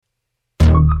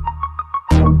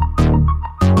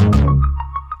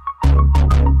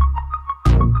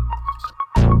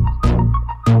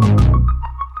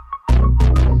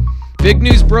Big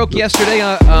news broke yesterday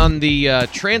on the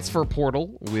transfer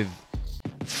portal with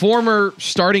former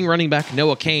starting running back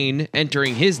Noah Cain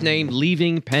entering his name,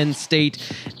 leaving Penn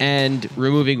State, and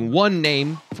removing one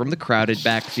name from the crowded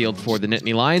backfield for the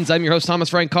Nittany Lions. I'm your host, Thomas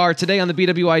Frank Carr. Today on the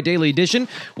BWI Daily Edition,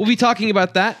 we'll be talking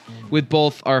about that with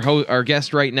both our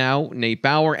guest right now, Nate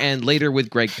Bauer, and later with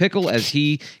Greg Pickel as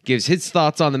he gives his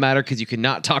thoughts on the matter, because you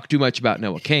cannot talk too much about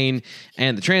Noah Cain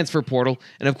and the transfer portal.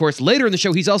 And of course, later in the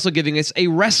show, he's also giving us a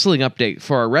wrestling update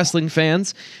for our wrestling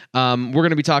fans. We're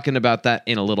going to be talking about that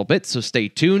in a little bit, so stay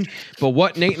tuned. But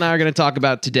what Nate and I are going to talk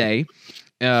about today,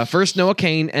 first Noah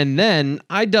Cain, and then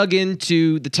I dug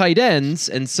into the tight ends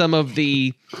and some of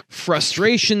the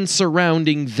frustration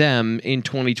surrounding them in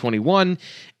 2021,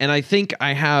 and I think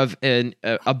I have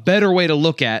a better way to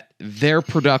look at their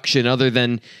production other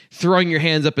than throwing your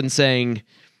hands up and saying,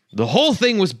 the whole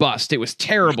thing was bust, it was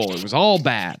terrible, it was all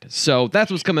bad. So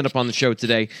that's what's coming up on the show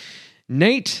today.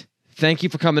 Nate, thank you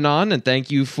for coming on, and thank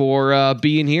you for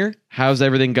being here. How's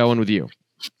everything going with you?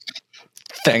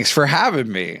 Thanks for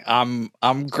having me. I'm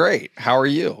great. How are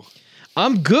you?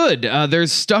 I'm good.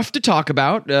 There's stuff to talk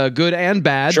about, good and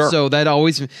bad. Sure. So that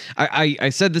always, I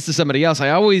said this to somebody else.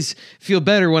 I always feel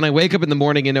better when I wake up in the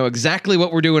morning and know exactly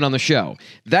what we're doing on the show.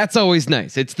 That's always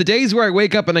nice. It's the days where I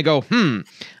wake up and I go, I'm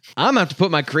going to have to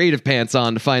put my creative pants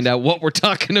on to find out what we're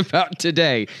talking about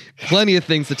today. Plenty of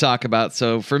things to talk about.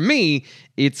 So for me,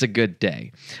 it's a good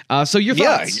day. So your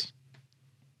thoughts?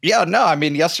 Yeah, no, I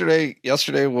mean, yesterday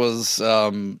was,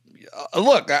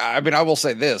 look, I mean, I will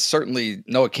say this, certainly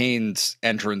Noah Cain's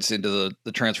entrance into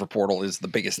the transfer portal is the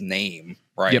biggest name,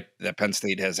 right? Yep. That Penn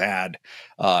State has had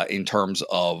in terms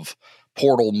of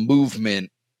portal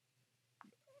movement.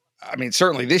 I mean,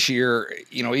 certainly this year,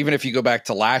 even if you go back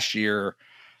to last year,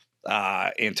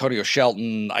 Antonio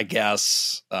Shelton, I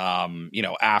guess,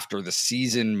 after the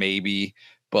season, maybe.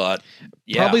 But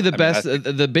yeah, probably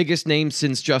the biggest name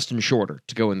since Justin Shorter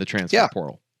to go in the transfer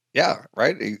portal. Yeah,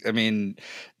 right. I mean,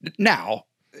 now,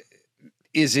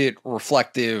 is it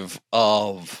reflective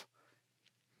of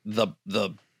the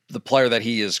player that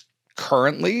he is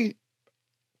currently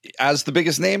as the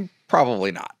biggest name?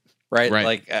 Probably not. Right.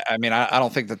 Like, I mean, I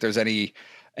don't think that there's any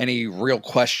real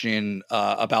question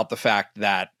about the fact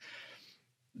that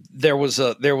there was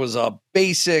a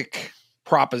basic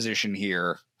proposition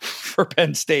here for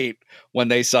Penn State when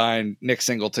they signed Nick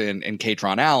Singleton and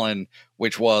Katron Allen,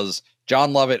 which was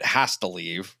John Lovett has to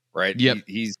leave, right? Yep.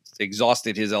 He's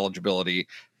exhausted his eligibility,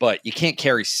 but you can't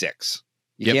carry six.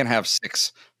 You can't have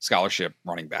six scholarship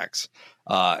running backs.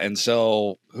 And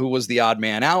so who was the odd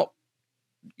man out?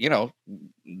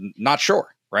 Not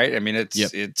sure, right? I mean,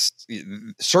 it's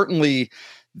certainly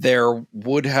there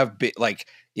would have been, like,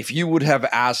 if you would have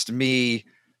asked me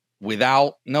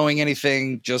without knowing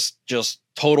anything, just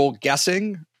total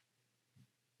guessing,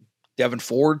 Devin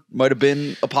Ford might have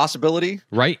been a possibility.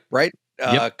 Right.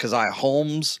 Keziah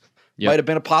Holmes might have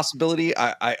been a possibility.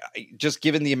 I just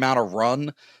given the amount of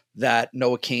run that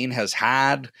Noah Cain has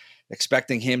had,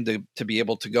 expecting him to be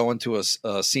able to go into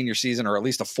a senior season or at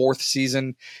least a fourth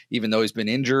season, even though he's been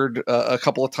injured a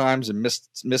couple of times and missed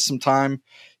some time.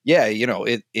 Yeah,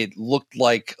 it looked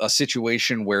like a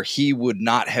situation where he would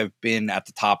not have been at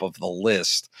the top of the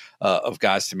list of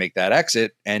guys to make that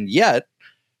exit. And yet,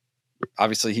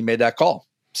 obviously, he made that call.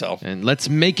 So, and let's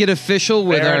make it official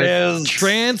with our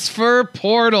transfer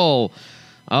portal.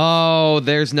 Oh,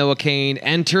 there's Noah Cain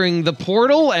entering the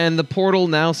portal, and the portal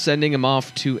now sending him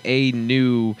off to a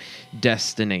new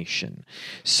destination.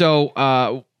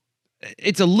 So,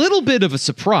 it's a little bit of a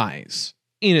surprise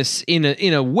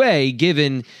in a way,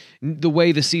 given the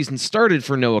way the season started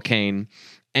for Noah Cain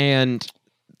and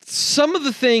some of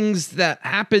the things that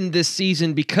happened this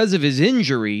season because of his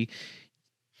injury.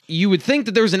 You would think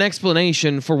that there was an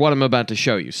explanation for what I'm about to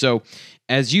show you. So,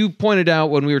 as you pointed out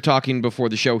when we were talking before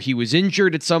the show, he was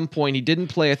injured at some point. He didn't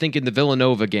play, I think, in the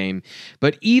Villanova game.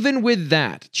 But even with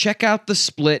that, check out the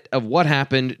split of what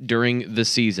happened during the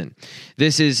season.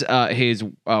 This is his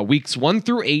weeks 1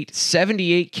 through 8,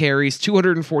 78 carries,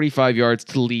 245 yards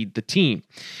to lead the team.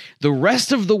 The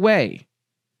rest of the way,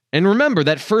 and remember,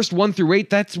 that first 1 through 8,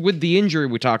 that's with the injury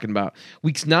we're talking about.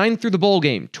 Weeks 9 through the bowl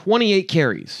game, 28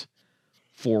 carries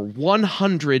for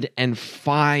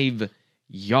 105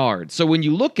 yards. So when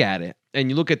you look at it, and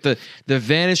you look at the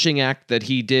vanishing act that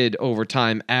he did over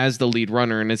time as the lead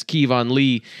runner, and as Kevon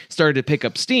Lee started to pick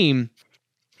up steam,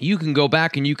 you can go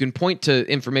back and you can point to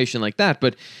information like that.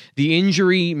 But the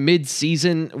injury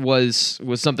mid-season was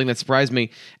something that surprised me.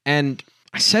 And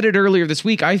I said it earlier this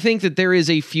week, I think that there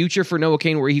is a future for Noah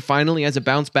Cain where he finally has a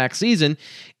bounce-back season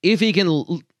if he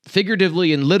can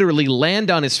figuratively and literally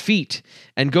land on his feet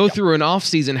and go through an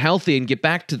offseason healthy and get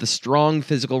back to the strong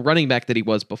physical running back that he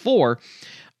was before.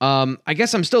 I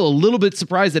guess I'm still a little bit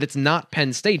surprised that it's not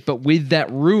Penn State, but with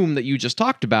that room that you just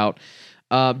talked about,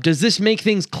 does this make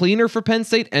things cleaner for Penn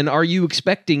State? And are you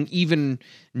expecting, even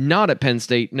not at Penn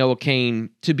State, Noah Cain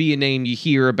to be a name you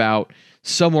hear about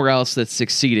somewhere else that's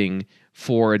succeeding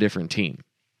for a different team?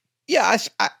 Yeah,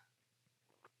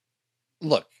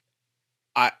 look,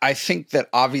 I think that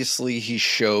obviously he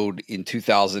showed in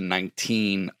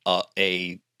 2019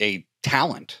 a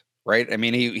talent, right? I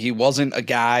mean, he wasn't a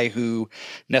guy who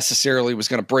necessarily was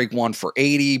going to break one for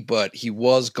 80, but he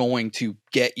was going to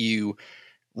get you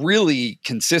really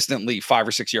consistently 5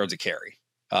 or 6 yards a carry.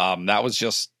 That was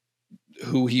just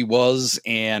who he was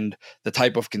and the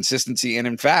type of consistency. And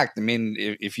in fact, I mean,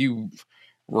 if you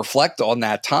reflect on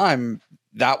that time,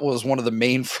 that was one of the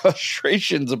main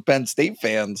frustrations of Penn State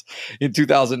fans in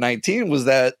 2019 was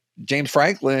that James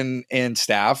Franklin and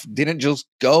staff didn't just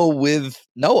go with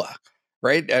Noah,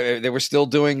 right? They were still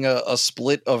doing a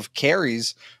split of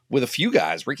carries with a few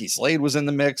guys. Ricky Slade was in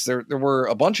the mix. There were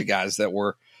a bunch of guys that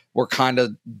were kind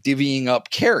of divvying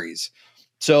up carries.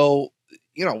 So,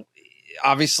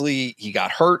 obviously he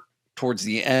got hurt towards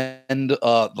the end,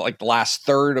 like the last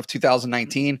third of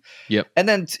 2019. Yep. And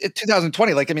then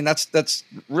 2020, that's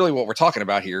really what we're talking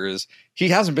about here is he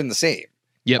hasn't been the same.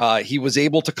 Yep. He was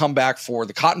able to come back for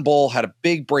the Cotton Bowl, had a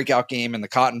big breakout game in the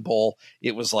Cotton Bowl.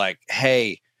 It was like,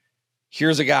 hey,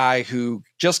 here's a guy who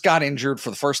just got injured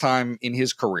for the first time in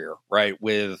his career, right?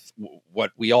 With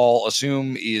what we all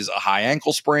assume is a high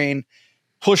ankle sprain.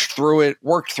 Pushed through it,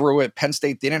 worked through it. Penn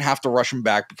State didn't have to rush him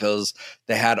back because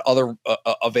they had other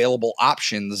available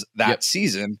options that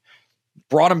season.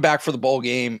 Brought him back for the bowl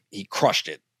game. He crushed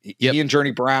it. He and Journey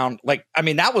Brown,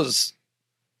 that was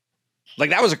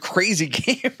a crazy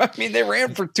game. I mean, they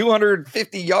ran for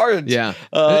 250 yards. Yeah,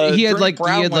 he had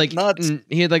nuts.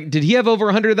 Did he have over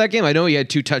 100 that game? I know he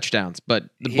had 2 touchdowns, but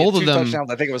both of them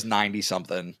touchdowns. I think it was 90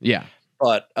 something. Yeah.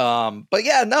 But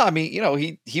yeah, no, I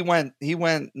mean, he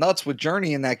went nuts with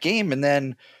Journey in that game. And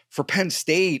then for Penn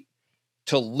State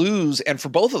to lose, and for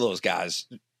both of those guys,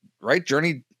 right?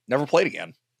 Journey never played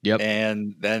again. Yep.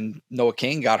 And then Noah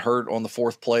Cain got hurt on the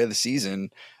 4th play of the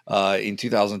season in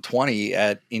 2020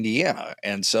 at Indiana.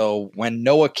 And so when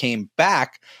Noah came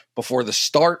back before the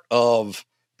start of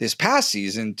this past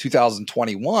season,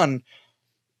 2021,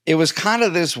 it was kind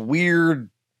of this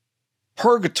weird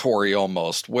purgatory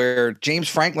almost where James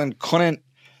Franklin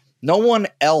no one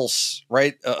else,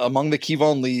 right, among the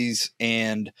Kevon Lees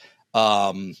and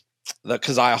the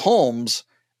Keziah Holmes,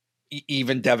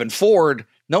 even Devin Ford,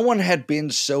 no one had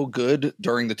been so good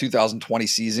during the 2020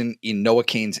 season in Noah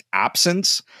Cain's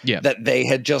absence that they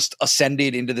had just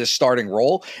ascended into this starting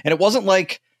role. And it wasn't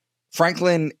like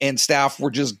Franklin and staff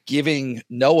were just giving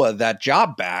Noah that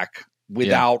job back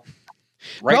without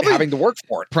having to work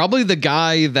for it. Probably the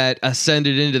guy that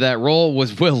ascended into that role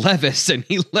was Will Levis, and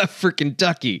he left for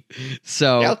Kentucky.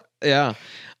 So, yeah.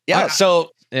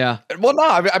 Well, no,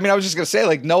 I mean, I was just going to say,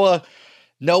 like, Noah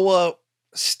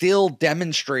still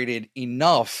demonstrated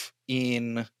enough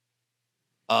in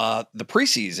the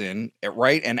preseason,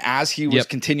 right? And as he was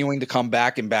continuing to come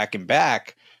back and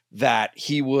back, that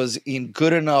he was in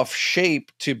good enough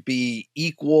shape to be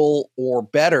equal or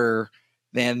better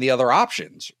than the other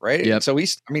options, right? Yep. And so he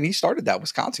started that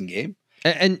Wisconsin game.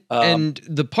 And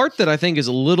the part that I think is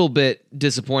a little bit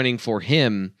disappointing for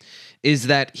him is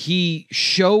that he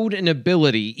showed an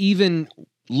ability even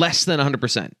less than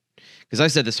 100%. Because I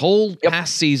said this whole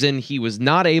past season, he was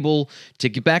not able to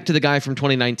get back to the guy from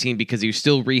 2019 because he was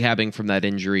still rehabbing from that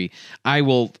injury.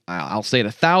 I'll say it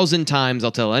 1,000 times.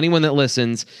 I'll tell anyone that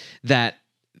listens that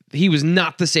he was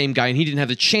not the same guy, and he didn't have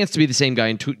the chance to be the same guy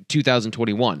in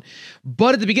 2021.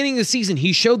 But at the beginning of the season,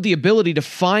 he showed the ability to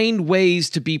find ways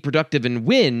to be productive and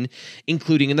win,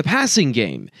 including in the passing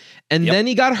game. And then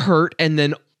he got hurt, and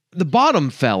then the bottom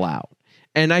fell out.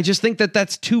 And I just think that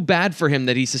that's too bad for him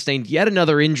that he sustained yet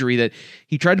another injury that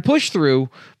he tried to push through,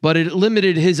 but it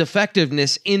limited his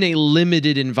effectiveness in a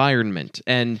limited environment.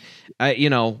 And,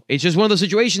 it's just one of those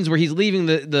situations where he's leaving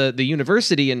the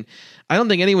university, and I don't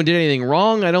think anyone did anything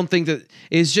wrong. I don't think that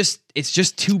it's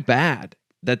just too bad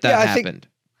that happened.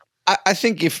 I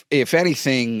think if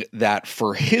anything, that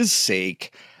for his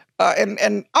sake,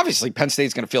 and obviously Penn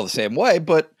State's going to feel the same way,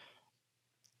 but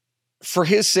for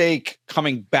his sake,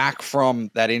 coming back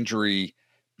from that injury,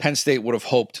 Penn State would have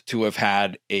hoped to have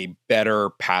had a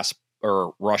better pass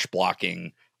or rush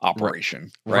blocking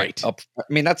operation. Right. I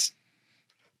mean, that's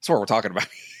what we're talking about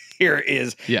here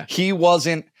he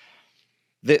wasn't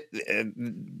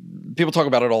people talk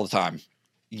about it all the time.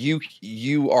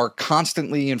 you are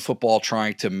constantly in football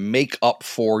trying to make up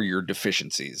for your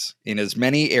deficiencies in as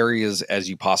many areas as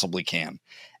you possibly can.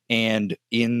 And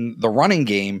in the running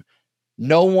game,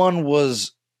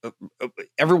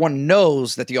 everyone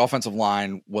knows that the offensive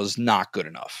line was not good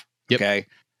enough. Yep. Okay.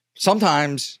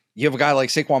 Sometimes you have a guy like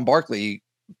Saquon Barkley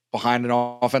behind an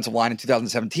offensive line in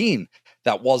 2017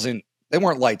 they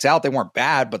weren't lights out. They weren't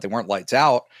bad, but they weren't lights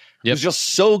out. Yep. It was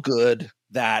just so good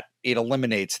that it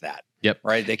eliminates that. Yep.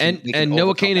 Right. They can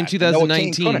Noah Cain in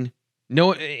 2019.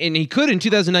 And he could in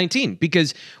 2019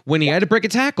 because when he had to break a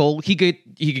tackle, he could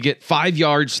get 5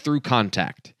 yards through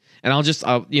contact. And I'll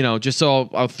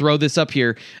throw this up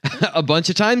here a bunch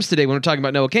of times today when we're talking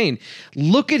about Noah Cain.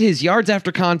 Look at his yards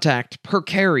after contact per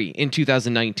carry in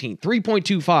 2019,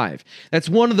 3.25. That's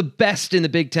one of the best in the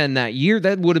Big Ten that year.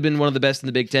 That would have been one of the best in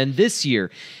the Big Ten this year.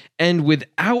 And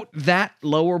without that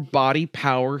lower body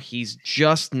power, he's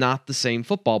just not the same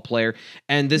football player.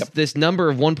 And this number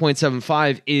of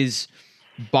 1.75 is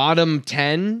bottom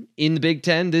 10 in the Big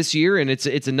Ten this year, and it's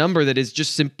a number that is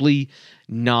just simply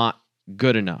not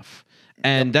good enough.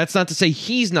 And that's not to say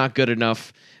he's not good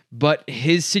enough, but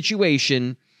his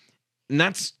situation, and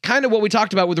that's kind of what we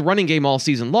talked about with the running game all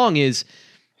season long, is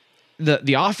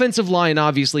the offensive line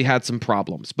obviously had some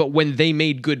problems, but when they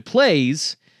made good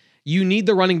plays, you need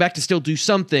the running back to still do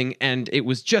something, and it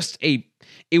was a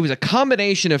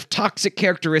combination of toxic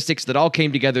characteristics that all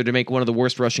came together to make one of the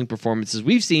worst rushing performances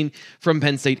we've seen from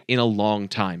Penn State in a long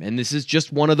time, and this is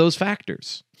just one of those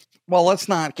factors. Well, let's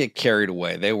not get carried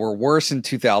away. They were worse in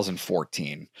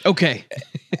 2014. Okay.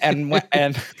 and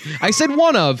I said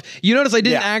one of. You notice I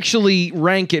didn't actually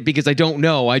rank it because I don't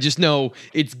know. I just know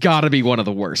it's got to be one of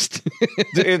the worst.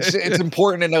 It's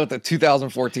important to note that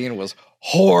 2014 was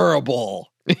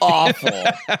horrible. Awful.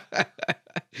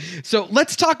 So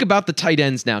let's talk about the tight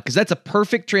ends now, because that's a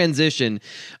perfect transition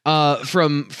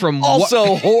from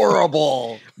also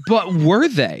horrible. But were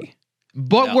they?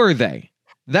 Were they?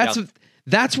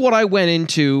 That's what I went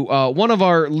into. One of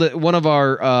our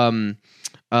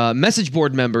message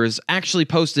board members actually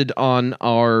posted on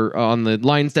the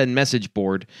Lions Den message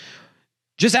board,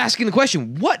 just asking the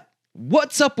question,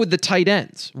 what's up with the tight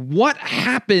ends? What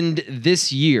happened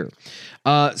this year?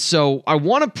 So I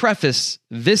want to preface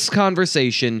this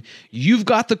conversation. You've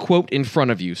got the quote in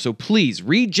front of you, so please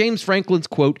read James Franklin's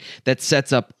quote that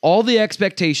sets up all the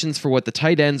expectations for what the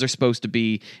tight ends are supposed to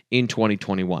be in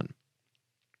 2021.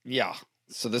 Yeah.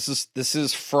 So this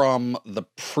is from the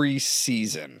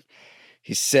preseason.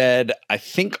 He said, I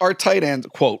think our tight ends,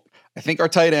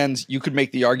 you could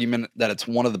make the argument that it's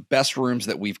one of the best rooms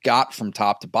that we've got from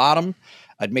top to bottom.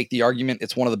 I'd make the argument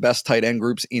it's one of the best tight end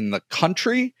groups in the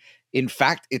country. In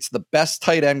fact, it's the best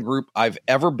tight end group I've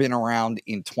ever been around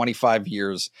in 25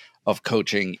 years of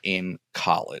coaching in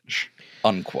college,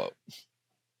 unquote.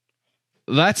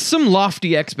 That's some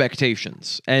lofty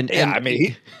expectations. I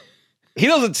mean, he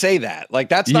doesn't say that. Like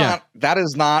that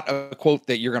is not a quote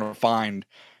that you're going to find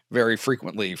very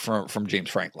frequently from James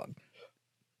Franklin.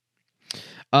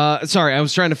 Sorry, I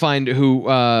was trying to find who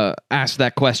asked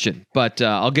that question, but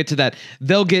I'll get to that.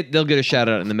 They'll get a shout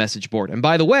out in the message board. And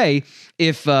by the way,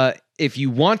 if you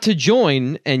want to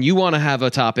join and you want to have a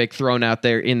topic thrown out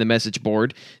there in the message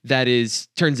board that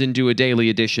turns into a daily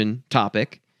edition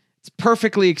topic, it's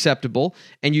perfectly acceptable,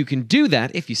 and you can do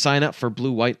that if you sign up for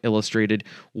Blue White Illustrated.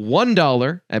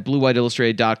 $1 at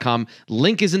bluewhiteillustrated.com.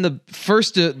 Link is in the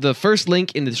first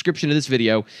link in the description of this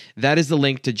video. That is the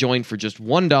link to join for just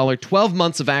 $1. 12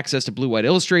 months of access to Blue White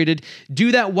Illustrated.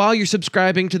 Do that while you're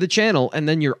subscribing to the channel, and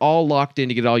then you're all locked in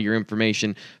to get all your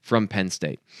information from Penn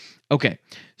State. Okay,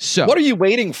 so what are you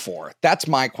waiting for? That's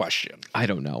my question. I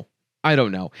don't know.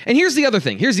 And here's the other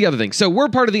thing. So we're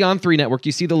part of the On3 network.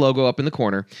 You see the logo up in the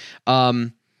corner. I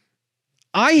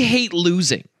hate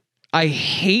losing.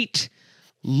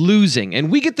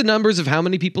 And we get the numbers of how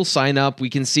many people sign up.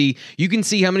 You can see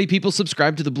how many people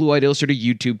subscribe to the Blue White Illustrated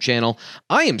YouTube channel.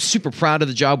 I am super proud of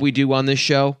the job we do on this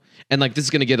show. And like, this is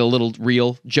going to get a little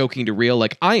real, joking to real.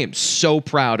 Like, I am so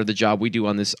proud of the job we do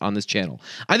on this channel.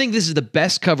 I think this is the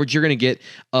best coverage you're going to get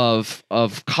of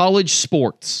college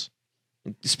sports,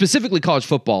 specifically college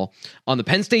football, on the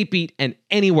Penn State beat and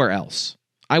anywhere else.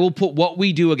 I will put what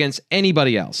we do against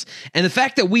anybody else. And the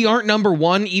fact that we aren't number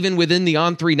one, even within the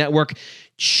On3 network,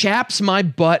 chaps my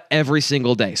butt every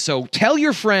single day. So tell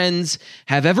your friends,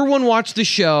 have everyone watch the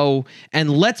show, and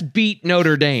let's beat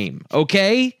Notre Dame,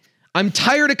 okay? I'm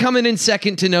tired of coming in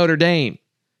second to Notre Dame.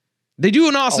 They do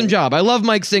an awesome job. I love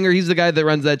Mike Singer. He's the guy that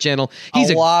runs that channel.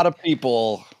 He's a lot of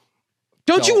people...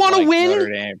 Don't you want to win?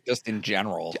 Notre Dame, just in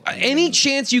general. Any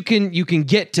chance you can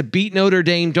get to beat Notre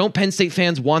Dame? Don't Penn State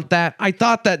fans want that? I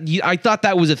thought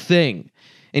that was a thing.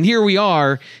 And here we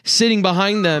are sitting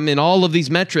behind them in all of these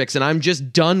metrics, and I'm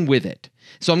just done with it.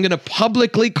 So I'm going to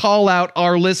publicly call out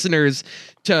our listeners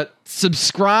to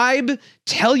subscribe,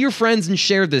 tell your friends, and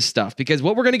share this stuff, because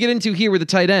what we're going to get into here with the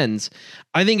tight ends,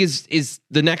 I think is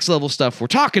the next level stuff we're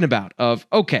talking about of,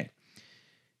 okay,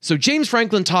 so James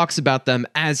Franklin talks about them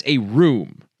as a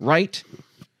room, right?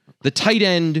 The tight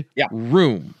end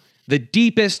room, the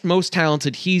deepest, most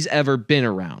talented he's ever been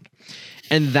around.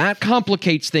 And that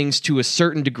complicates things to a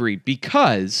certain degree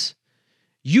because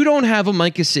you don't have a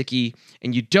Mike Gesicki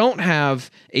and you don't have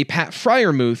a Pat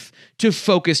Freiermuth to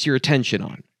focus your attention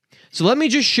on. So let me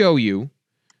just show you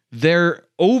their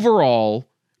overall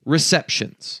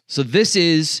receptions. So this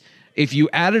is, if you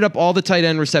added up all the tight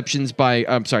end receptions by,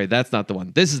 I'm sorry, that's not the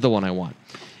one. This is the one I want.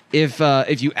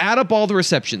 If you add up all the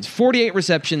receptions, 48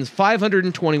 receptions,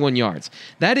 521 yards,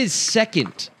 that is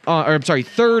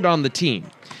third on the team.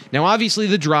 Now, obviously,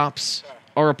 the drops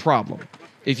are a problem.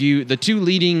 The two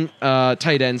leading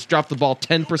tight ends drop the ball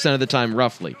 10% of the time,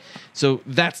 roughly. So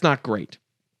that's not great.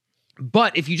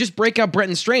 But if you just break out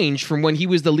Brenton Strange from when he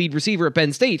was the lead receiver at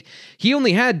Penn State, he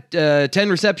only had 10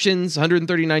 receptions,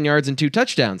 139 yards, and 2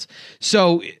 touchdowns.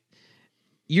 So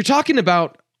you're talking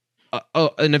about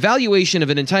an evaluation of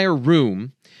an entire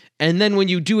room, and then when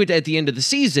you do it at the end of the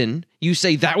season, you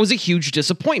say that was a huge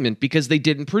disappointment because they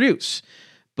didn't produce.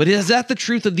 But is that the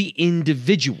truth of the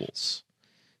individuals?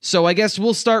 So I guess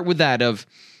we'll start with that of,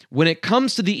 when it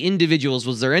comes to the individuals,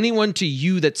 was there anyone to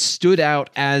you that stood out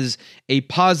as a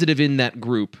positive in that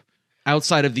group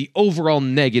outside of the overall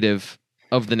negative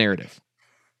of the narrative?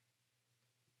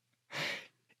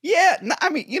 Yeah, I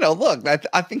mean, look,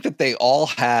 I think that they all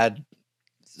had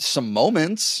some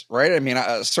moments, right? I mean,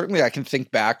 certainly I can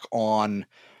think back on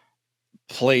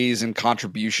plays and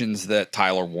contributions that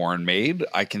Tyler Warren made.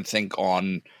 I can think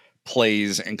on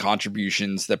plays and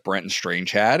contributions that Brenton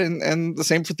Strange had, and the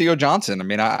same for Theo Johnson. I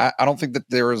mean, I don't think that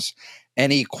there was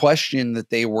any question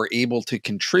that they were able to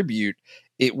contribute.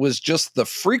 It was just the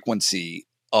frequency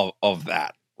of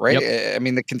that, right? Yep. I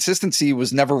mean, the consistency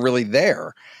was never really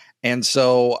there. And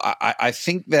so I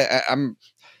think that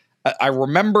I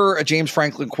remember a James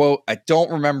Franklin quote. I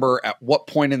don't remember at what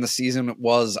point in the season it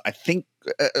was. I think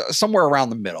somewhere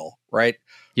around the middle, right?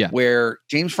 Yeah. Where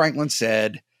James Franklin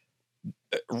said,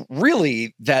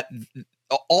 really, that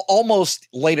almost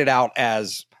laid it out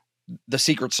as the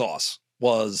secret sauce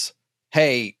was,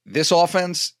 hey, this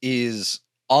offense is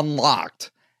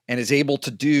unlocked and is able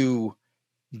to do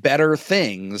better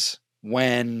things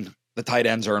when the tight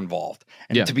ends are involved.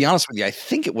 And to be honest with you, I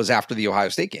think it was after the Ohio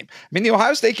State game. I mean, the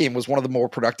Ohio State game was one of the more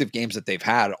productive games that they've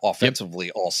had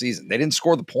offensively all season. They didn't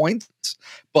score the points,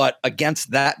 but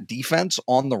against that defense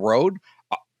on the road,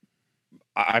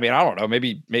 I mean, I don't know.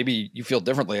 Maybe you feel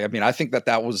differently. I mean, I think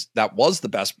that was the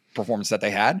best performance that they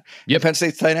had. Yep. Penn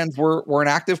State's tight ends were an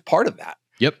active part of that.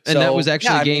 Yep. And that was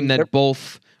actually a game that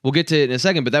both, we'll get to it in a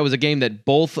second, but that was a game that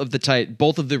both of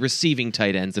the receiving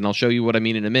tight ends, and I'll show you what I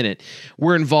mean in a minute,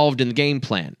 were involved in the game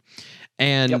plan.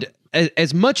 And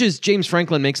as much as James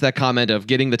Franklin makes that comment of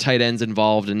getting the tight ends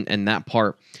involved and that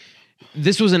part,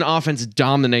 this was an offense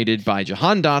dominated by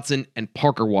Jahan Dotson and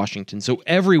Parker Washington. So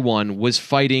everyone was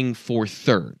fighting for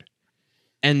third.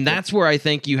 And that's where I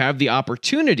think you have the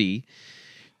opportunity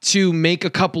to make a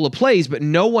couple of plays, but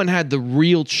no one had the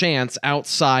real chance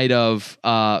outside of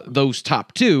those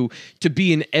top two to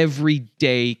be an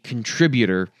everyday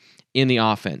contributor in the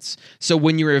offense. So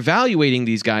when you're evaluating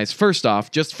these guys, first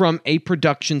off, just from a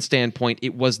production standpoint,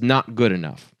 it was not good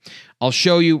enough. I'll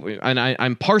show you, and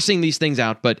I'm parsing these things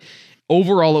out, but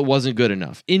overall, it wasn't good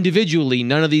enough. Individually,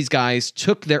 none of these guys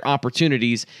took their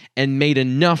opportunities and made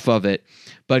enough of it.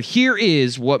 But here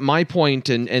is what my point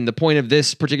and the point of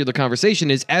this particular conversation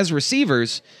is. As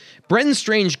receivers, Brenton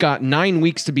Strange got 9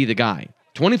 weeks to be the guy.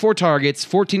 24 targets,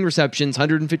 14 receptions,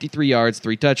 153 yards,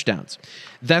 3 touchdowns.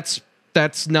 That's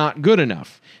not good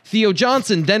enough. Theo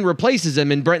Johnson then replaces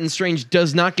him, and Brenton Strange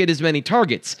does not get as many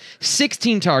targets.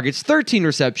 16 targets, 13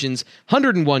 receptions,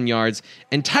 101 yards,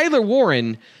 and Tyler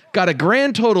Warren got a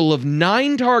grand total of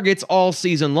 9 targets all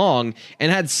season long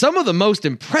and had some of the most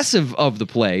impressive of the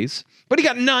plays, but he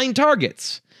got 9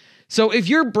 targets. So if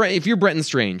you're Brenton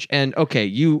Strange, and okay,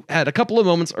 you had a couple of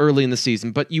moments early in the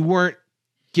season, but you weren't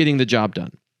getting the job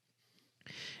done,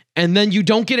 and then you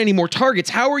don't get any more targets,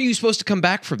 how are you supposed to come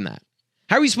back from that?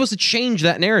 How are you supposed to change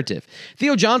that narrative?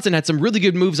 Theo Johnson had some really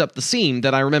good moves up the seam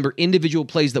that I remember, individual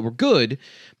plays that were good,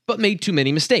 but made too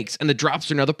many mistakes. And the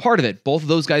drops are another part of it. Both of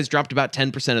those guys dropped about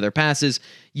 10% of their passes.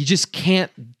 You just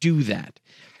can't do that.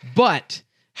 But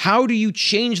how do you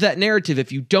change that narrative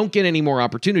if you don't get any more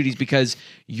opportunities because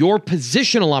your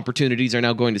positional opportunities are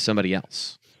now going to somebody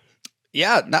else?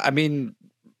 Yeah, I mean,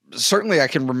 certainly I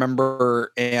can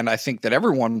remember, and I think that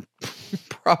everyone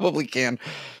probably can.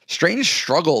 Strange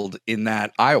struggled in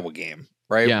that Iowa game,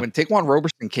 right? Yeah. When Taquan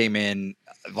Roberson came in,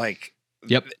 like,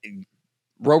 Yep.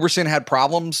 Roberson had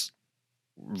problems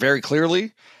very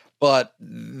clearly, but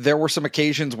there were some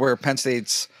occasions where Penn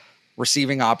State's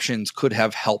receiving options could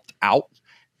have helped out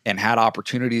and had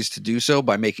opportunities to do so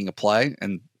by making a play,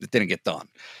 and it didn't get done.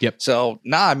 Yep. So,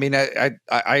 I mean, I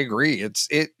agree.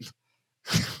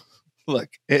 Look,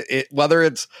 whether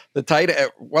it's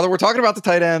whether we're talking about the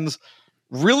tight ends,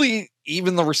 really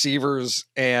even the receivers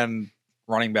and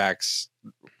running backs,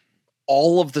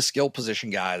 all of the skill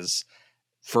position guys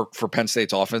for Penn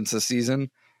State's offense this season,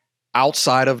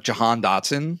 outside of Jahan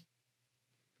Dotson,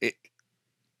 can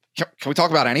we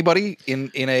talk about anybody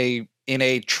in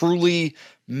a truly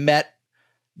met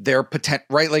their potential,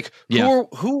 right? Like,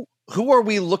 who are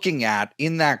we looking at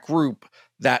in that group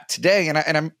that today?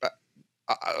 And I'm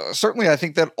certainly, I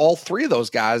think that all three of those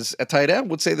guys at tight end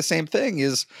would say the same thing.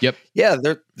 Is yeah,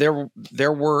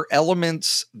 there were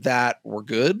elements that were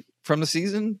good from the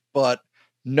season, but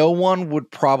no one would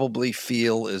probably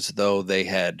feel as though they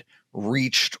had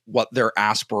reached what their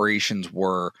aspirations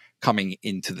were coming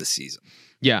into the season.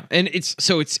 Yeah, and it's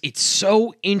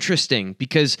so interesting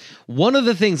because one of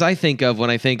the things I think of when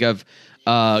I think of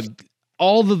all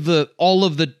of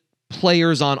the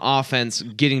players on offense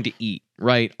getting to eat,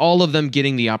 right? All of them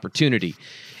getting the opportunity.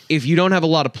 If you don't have a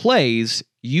lot of plays,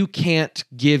 you can't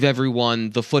give everyone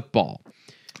the football.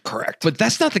 Correct. But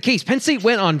that's not the case. Penn State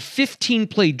went on 15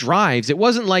 play drives. It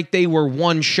wasn't like they were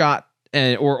one shot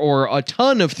or a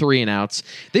ton of 3-and-outs.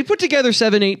 They put together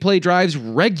 7-8 play drives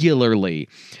regularly.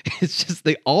 It's just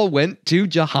they all went to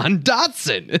Jahan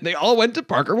Dotson and they all went to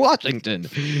Parker Washington.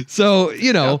 So,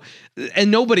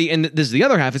 and this is the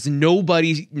other half, is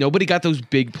nobody got those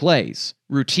big plays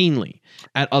routinely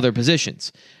at other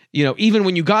positions. Even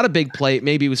when you got a big play,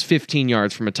 maybe it was 15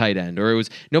 yards from a tight end, or it was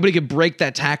nobody could break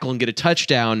that tackle and get a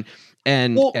touchdown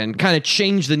and kind of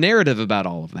change the narrative about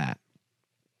all of that.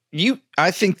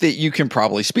 I think that you can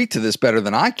probably speak to this better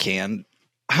than I can.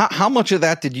 How much of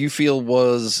that did you feel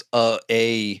was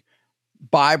a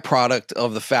byproduct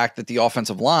of the fact that the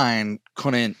offensive line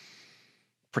couldn't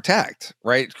protect,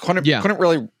 right? Couldn't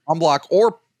really run block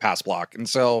or pass block. And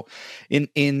so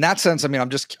in that sense, I mean,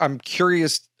 I'm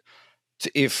curious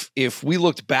if we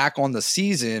looked back on the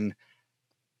season,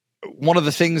 one of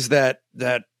the things that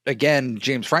again,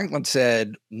 James Franklin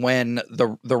said when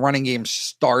the running game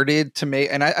started to make,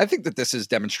 and I think that this is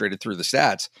demonstrated through the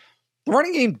stats, the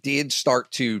running game did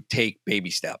start to take baby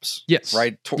steps. Yes.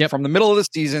 Right. From the middle of the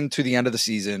season to the end of the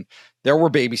season, there were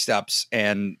baby steps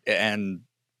and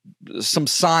some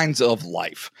signs of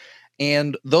life.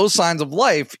 And those signs of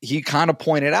life, he kind of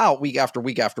pointed out week after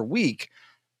week after week,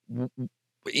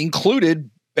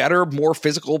 included better, more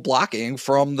physical blocking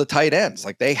from the tight ends.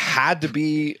 Like, they had to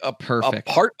be a part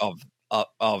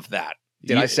of that.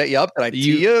 Did I set you up? Did I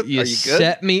tee you? Are you good?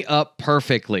 Set me up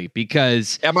perfectly,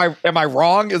 because am I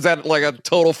wrong? Is that like a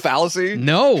total fallacy?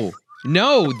 No,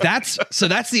 that's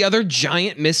the other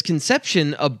giant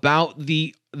misconception about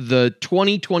the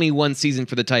 2021 season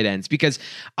for the tight ends, because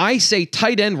I say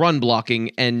tight end run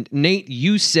blocking, and Nate,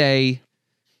 you say,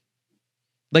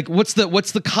 like, what's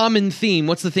the common theme?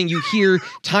 What's the thing you hear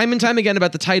time and time again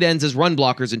about the tight ends as run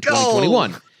blockers in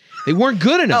 2021? They weren't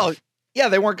good enough. No, yeah,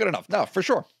 they weren't good enough. No, for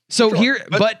sure. So here,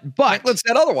 but Franklin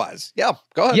said otherwise. Yeah,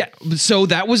 go ahead. Yeah, so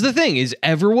that was the thing, is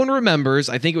everyone remembers,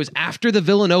 I think it was after the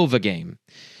Villanova game,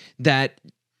 that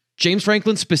James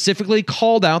Franklin specifically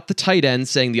called out the tight ends,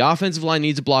 saying the offensive line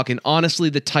needs a block, and honestly,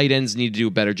 the tight ends need to do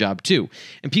a better job too.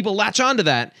 And people latch onto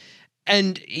that.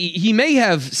 And he may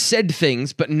have said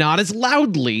things, but not as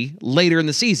loudly later in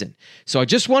the season. So I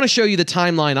just want to show you the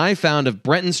timeline I found of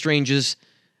Brenton Strange's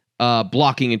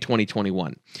blocking in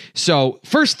 2021. So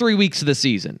first 3 weeks of the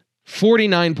season,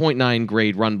 49.9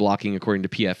 grade run blocking according to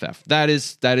PFF.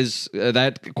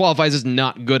 That qualifies as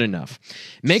not good enough.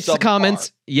 Makes subpar. The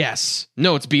comments, yes.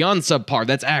 No, it's beyond subpar.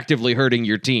 That's actively hurting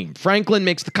your team. Franklin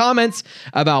makes the comments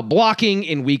about blocking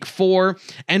in week 4,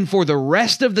 and for the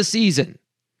rest of the season,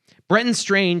 Brenton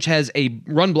Strange has a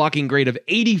run blocking grade of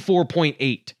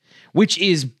 84.8, which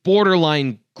is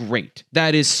borderline great.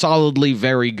 That is solidly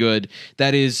very good.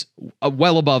 That is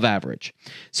well above average.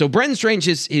 So Brenton Strange,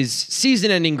 his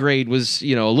season-ending grade was,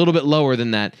 a little bit lower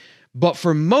than that. But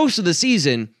for most of the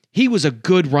season, he was a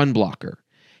good run blocker.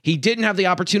 He didn't have the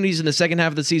opportunities in the second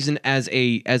half of the season as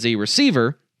a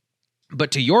receiver.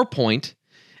 But to your point,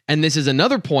 and this is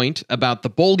another point about the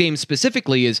bowl game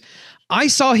specifically, is I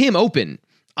saw him open.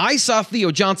 I saw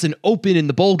Theo Johnson open in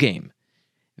the bowl game.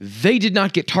 They did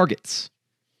not get targets.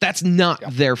 That's not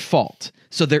their fault.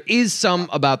 So there is some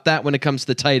about that when it comes to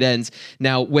the tight ends.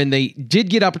 Now, when they did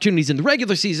get opportunities in the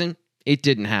regular season, it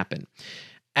didn't happen.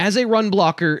 As a run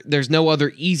blocker, there's no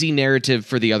other easy narrative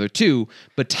for the other two,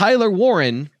 but Tyler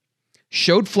Warren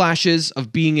showed flashes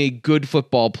of being a good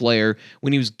football player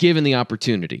when he was given the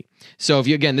opportunity. So if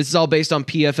you, again, this is all based on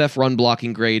PFF run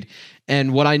blocking grade.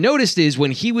 And what I noticed is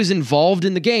when he was involved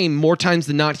in the game, more times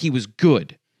than not, he was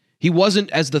good. He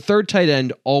wasn't, as the third tight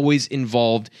end, always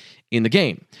involved in the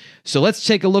game. So let's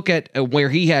take a look at where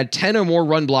he had 10 or more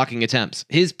run blocking attempts.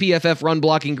 His PFF run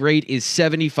blocking grade is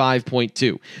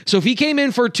 75.2. So if he came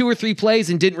in for 2 or 3 plays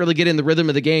and didn't really get in the rhythm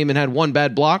of the game and had one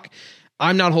bad block,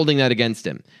 I'm not holding that against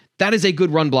him. That is a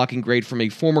good run blocking grade from a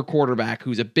former quarterback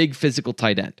who's a big physical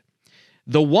tight end.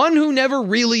 The one who never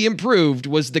really improved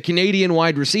was the Canadian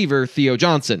wide receiver, Theo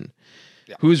Johnson,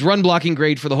 whose run blocking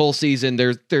grade for the whole season,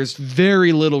 there's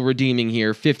very little redeeming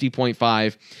here,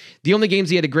 50.5. The only games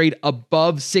he had a grade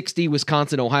above 60,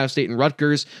 Wisconsin, Ohio State, and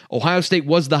Rutgers. Ohio State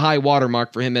was the high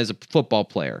watermark for him as a football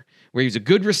player, where he was a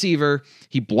good receiver.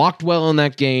 He blocked well in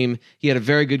that game. He had a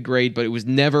very good grade, but it was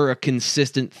never a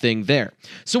consistent thing there.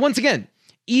 So once again,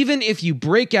 even if you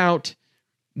break out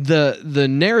the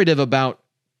narrative about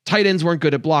tight ends weren't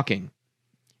good at blocking,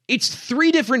 it's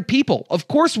 3 different people. Of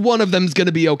course, one of them's going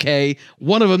to be okay,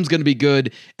 one of them's going to be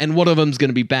good, and one of them's going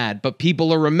to be bad. But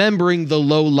people are remembering the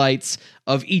lowlights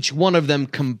of each one of them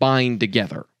combined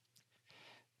together.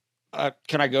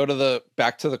 Can I go to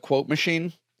back to the quote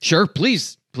machine? Sure,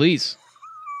 please.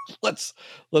 Let's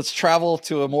travel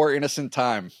to a more innocent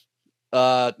time.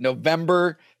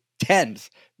 November 10th.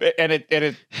 And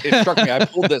it struck me.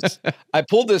 I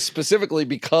pulled this specifically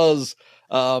because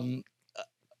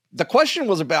the question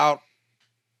was about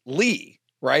Lee,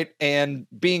 right? And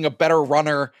being a better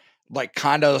runner, like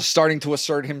kind of starting to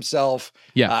assert himself.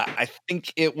 Yeah. I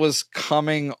think it was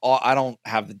coming. I don't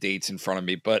have the dates in front of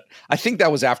me, but I think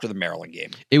that was after the Maryland game.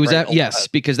 It was right? Yes,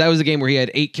 because that was the game where he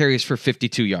had 8 carries for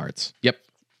 52 yards. Yep.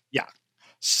 Yeah.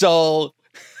 So,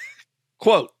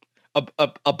 quote,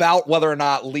 about whether or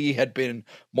not Lee had been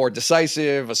more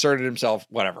decisive, asserted himself,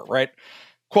 whatever, right?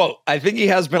 Quote, I think he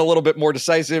has been a little bit more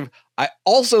decisive. I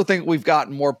also think we've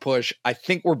gotten more push. I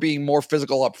think we're being more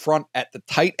physical up front at the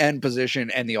tight end position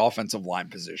and the offensive line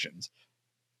positions.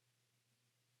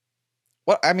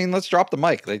 Well, I mean, let's drop the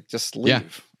mic. They just leave. Yeah.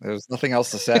 There's nothing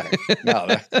else to say.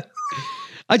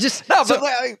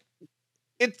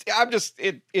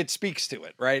 It speaks to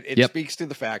it, right? It speaks to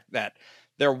the fact that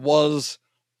there was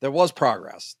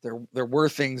progress. There were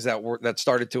things that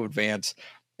started to advance.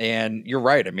 And you're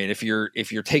right. I mean, if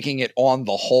you're taking it on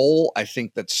the whole, I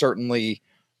think that certainly,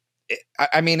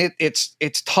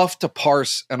 it's tough to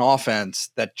parse an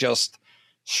offense that just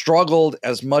struggled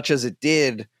as much as it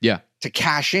did to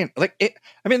cash in.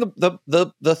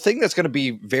 The thing that's going to be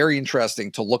very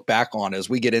interesting to look back on as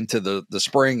we get into the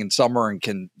spring and summer and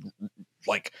can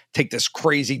like take this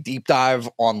crazy deep dive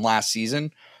on last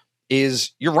season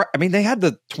is, you're right. I mean, they had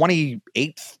the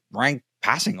 28th ranked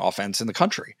passing offense in the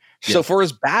country. Yeah. So for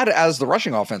as bad as the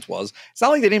rushing offense was, it's not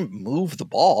like they didn't move the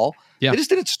ball. Yeah. They just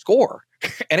didn't score.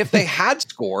 And if they had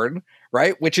scored,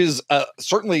 right, which is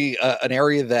certainly an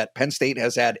area that Penn State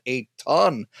has had a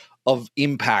ton of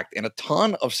impact and a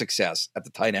ton of success at the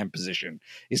tight end position,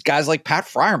 is guys like Pat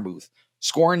Freiermuth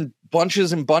scoring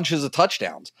bunches and bunches of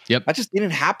touchdowns. Yep. That just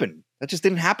didn't happen. That just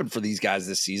didn't happen for these guys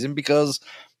this season because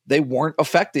they weren't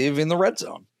effective in the red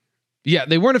zone. Yeah,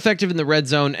 they weren't effective in the red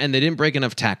zone, and they didn't break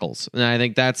enough tackles. And I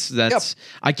think that's.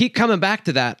 I keep coming back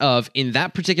to that in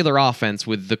that particular offense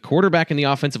with the quarterback and the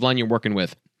offensive line you're working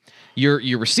with,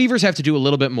 your receivers have to do a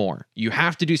little bit more. You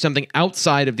have to do something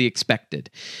outside of the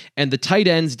expected. And the tight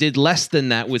ends did less than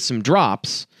that with some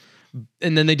drops.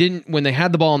 And then they didn't, when they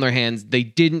had the ball in their hands, they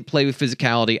didn't play with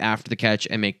physicality after the catch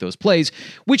and make those plays,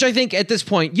 which I think at this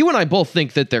point, you and I both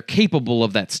think that they're capable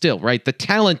of that still, right? The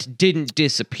talent didn't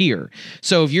disappear.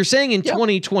 So if you're saying in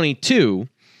 2022,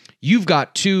 you've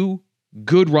got 2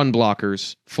 good run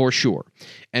blockers for sure,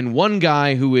 and one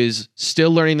guy who is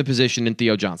still learning the position in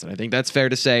Theo Johnson. I think that's fair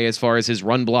to say as far as his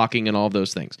run blocking and all of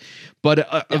those things. But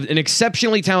an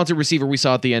exceptionally talented receiver we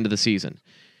saw at the end of the season.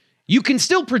 You can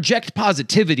still project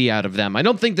positivity out of them. I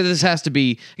don't think that this has to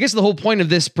be, I guess the whole point of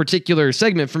this particular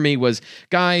segment for me was,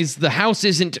 guys, the house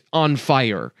isn't on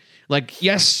fire. Like,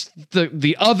 yes,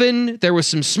 the oven, there was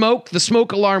some smoke, the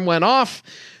smoke alarm went off,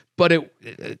 but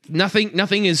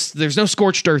nothing is, there's no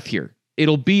scorched earth here.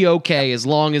 It'll be okay as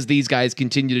long as these guys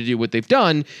continue to do what they've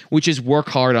done, which is work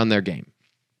hard on their game.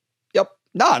 Yep.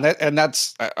 No, and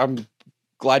that's, I'm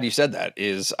glad you said that,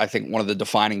 is I think one of the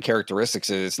defining characteristics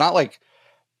is it's not like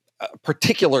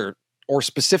particular or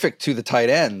specific to the tight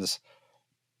ends.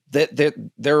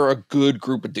 they're a good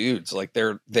group of dudes. Like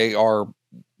they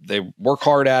work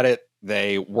hard at it.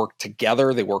 They work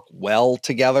together. They work well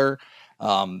together.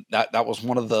 That was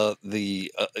one of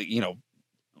the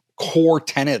core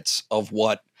tenets of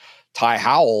what Ty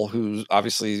Howell, who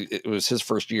obviously it was his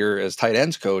first year as tight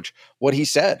ends coach, what he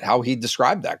said, how he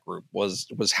described that group was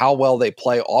how well they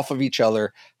play off of each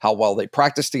other, how well they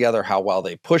practice together, how well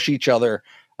they push each other.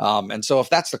 And so if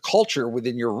that's the culture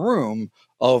within your room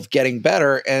of getting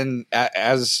better, and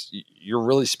as you're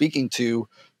really speaking to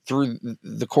through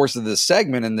the course of this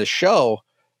segment and this show,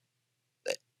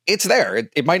 it's there.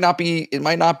 It might not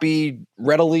be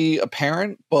readily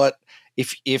apparent, but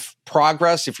if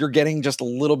progress, if you're getting just a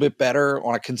little bit better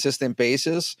on a consistent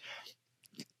basis,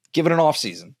 give it an off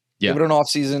season. Give it an off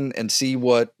season and see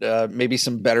what maybe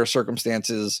some better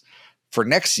circumstances for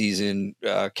next season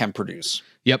can produce.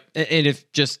 Yep. And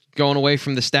if just going away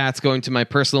from the stats, going to my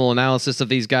personal analysis of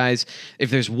these guys, if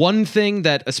there's one thing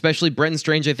that especially Brenton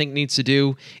Strange, I think, needs to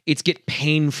do, it's get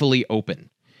painfully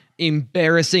open,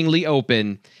 embarrassingly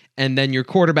open, and then your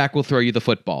quarterback will throw you the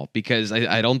football, because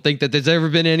I don't think that there's ever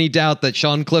been any doubt that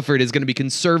Sean Clifford is going to be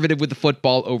conservative with the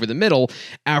football over the middle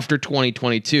after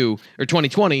 2022 or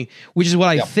 2020, which is what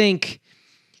I think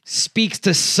speaks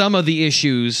to some of the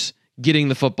issues getting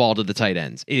the football to the tight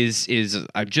ends. Is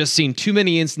I've just seen too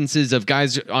many instances of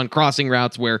guys on crossing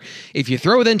routes where if you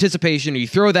throw with anticipation or you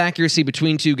throw with accuracy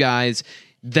between two guys,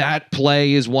 that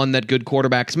play is one that good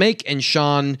quarterbacks make, and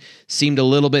Sean seemed a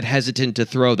little bit hesitant to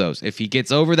throw those. If he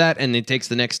gets over that and it takes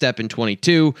the next step in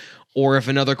 22, or if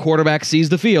another quarterback sees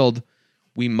the field,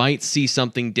 we might see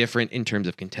something different in terms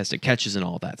of contested catches and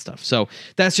all that stuff. So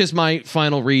that's just my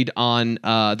final read on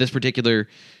this particular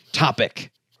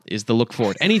topic, is the look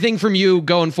forward. Anything from you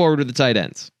going forward with the tight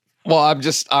ends? Well,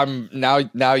 I'm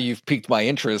now you've piqued my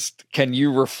interest. Can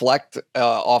you reflect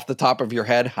off the top of your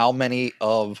head how many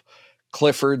of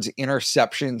Clifford's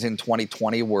interceptions in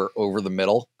 2020 were over the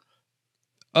middle?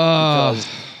 Because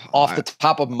off the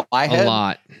top of my head, a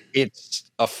lot. It's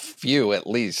a few at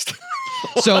least.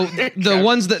 So the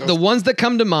ones that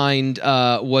come to mind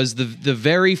was the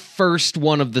very first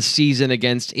one of the season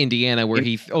against Indiana, where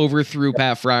he overthrew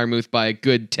Pat Freiermuth by a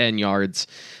good 10 yards.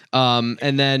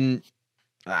 And then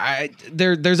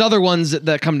there's other ones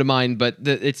that come to mind, but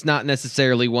it's not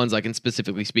necessarily ones I can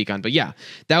specifically speak on. But yeah,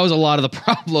 that was a lot of the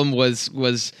problem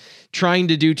was trying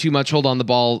to do too much, hold on the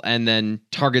ball, and then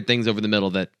target things over the middle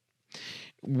that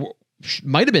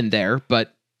might have been there,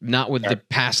 but not with the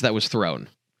pass that was thrown.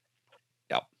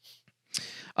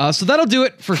 Yep. So that'll do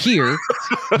it for here.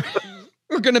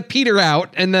 We're going to peter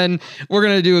out, and then we're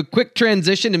going to do a quick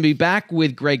transition and be back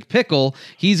with Greg Pickel.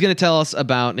 He's going to tell us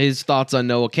about his thoughts on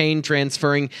Noah Cain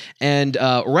transferring and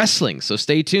wrestling. So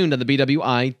stay tuned on the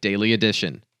BWI Daily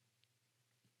Edition.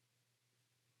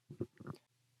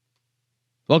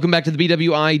 Welcome back to the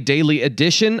BWI Daily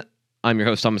Edition. I'm your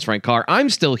host, Thomas Frank Carr. I'm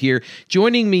still here.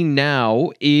 Joining me now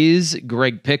is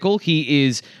Greg Pickel. He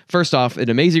is, first off, an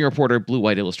amazing reporter at Blue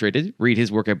White Illustrated. Read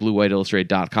his work at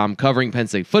bluewhiteillustrated.com, covering Penn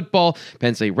State football,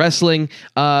 Penn State wrestling.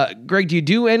 Greg, do you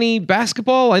do any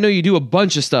basketball? I know you do a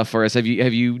bunch of stuff for us. Have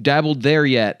you dabbled there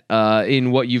yet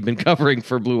in what you've been covering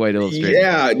for Blue White Illustrated?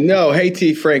 Yeah, no. Hey,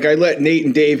 T. Frank, I let Nate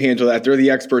and Dave handle that. They're the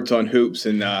experts on hoops,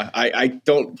 and I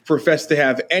don't profess to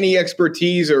have any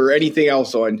expertise or anything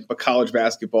else on college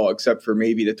basketball except for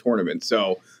maybe the tournament.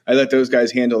 So I let those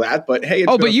guys handle that. But hey,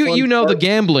 but you know the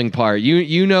gambling part.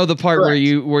 You know the part where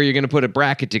you're going to put a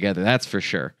bracket together. That's for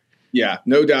sure. Yeah,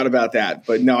 no doubt about that.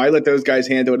 But no, I let those guys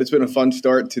handle it. It's been a fun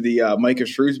start to the Micah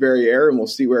Shrewsbury era, and we'll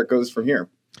see where it goes from here.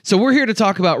 So we're here to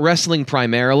talk about wrestling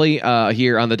primarily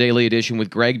here on the Daily Edition with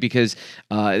Greg, because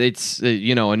it's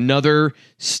another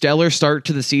stellar start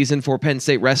to the season for Penn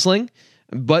State wrestling.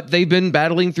 But they've been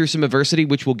battling through some adversity,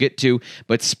 which we'll get to.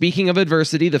 But speaking of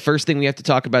adversity, the first thing we have to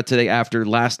talk about today, after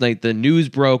last night, the news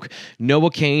broke,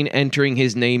 Noah Cain entering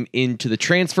his name into the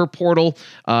transfer portal.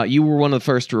 You were one of the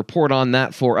first to report on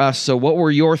that for us. So what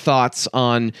were your thoughts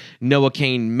on Noah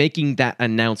Cain making that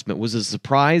announcement? Was it a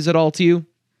surprise at all to you?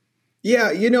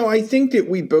 Yeah, I think that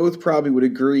we both probably would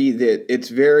agree that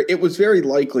it was very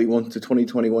likely once the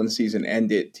 2021 season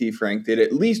ended, T. Frank, that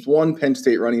at least one Penn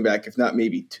State running back, if not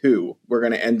maybe two, we're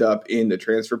going to end up in the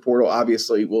transfer portal.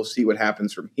 Obviously, we'll see what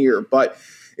happens from here. But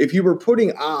if you were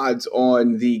putting odds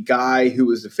on the guy who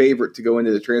was the favorite to go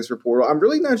into the transfer portal, I'm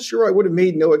really not sure I would have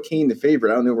made Noah Cain the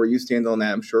favorite. I don't know where you stand on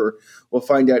that. I'm sure we'll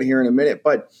find out here in a minute.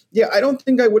 But yeah, I don't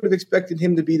think I would have expected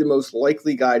him to be the most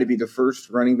likely guy to be the first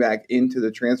running back into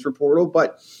the transfer portal.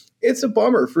 But it's a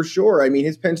bummer for sure. I mean,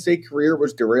 his Penn State career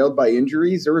was derailed by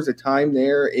injuries. There was a time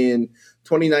there in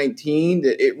 2019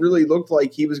 that it really looked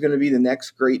like he was going to be the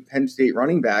next great Penn State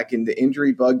running back, and the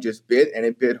injury bug just bit, and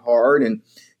it bit hard, and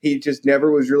he just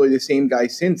never was really the same guy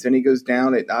since. And he goes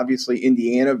down at obviously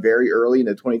Indiana very early in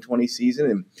the 2020 season,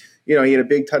 and he had a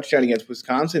big touchdown against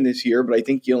Wisconsin this year, but I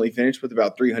think he only finished with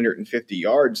about 350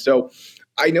 yards. So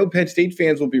I know Penn State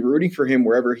fans will be rooting for him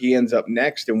wherever he ends up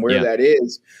next, and where that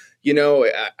is.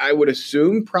 I would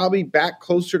assume probably back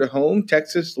closer to home,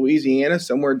 Texas, Louisiana,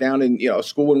 somewhere down in, a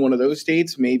school in one of those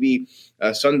states, maybe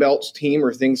a Sun Belt's team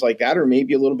or things like that, or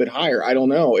maybe a little bit higher. I don't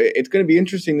know. It's going to be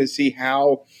interesting to see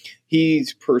how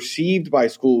he's perceived by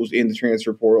schools in the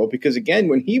transfer portal, because, again,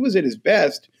 when he was at his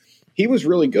best, he was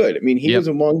really good. I mean, he was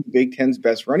among the Big Ten's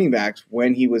best running backs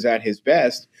when he was at his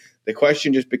best. The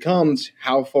question just becomes,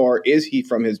 how far is he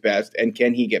from his best, and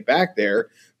can he get back there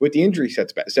with the injury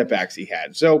setbacks he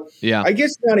had? So I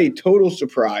guess not a total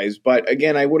surprise, but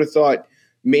again, I would have thought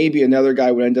maybe another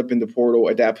guy would end up in the portal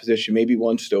at that position. Maybe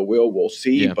one still will. We'll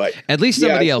see. Yeah. But at least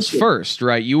somebody else first,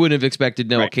 right? You wouldn't have expected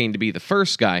Noah Cain to be the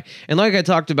first guy. And like I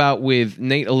talked about with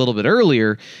Nate a little bit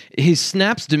earlier, his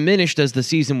snaps diminished as the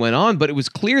season went on, but it was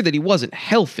clear that he wasn't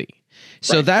healthy.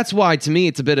 So that's why, to me,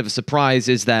 it's a bit of a surprise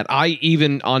is that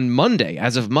even on Monday,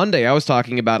 as of Monday, I was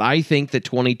talking about, I think that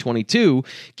 2022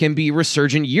 can be a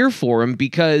resurgent year for him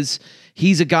because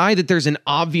he's a guy that there's an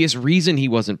obvious reason he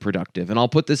wasn't productive. And I'll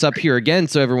put this up here again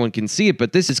so everyone can see it,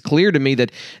 but this is clear to me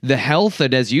that the health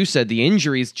and, as you said, the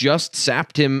injuries just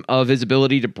sapped him of his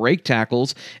ability to break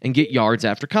tackles and get yards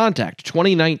after contact.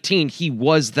 2019, he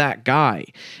was that guy.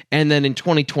 And then in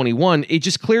 2021, it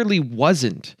just clearly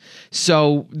wasn't.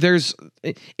 So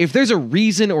if there's a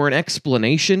reason or an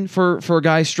explanation for a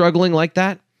guy struggling like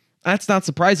that, that's not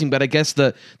surprising, but I guess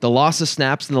the loss of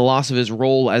snaps and the loss of his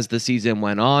role as the season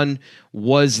went on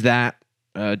was that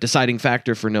deciding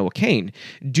factor for Noah Cain.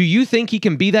 Do you think he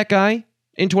can be that guy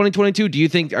in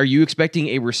 2022? Are you expecting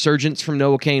a resurgence from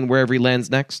Noah Cain wherever he lands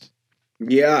next?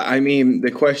 Yeah, I mean,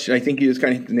 the question, I think you just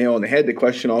kind of hit the nail on the head. The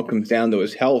question all comes down to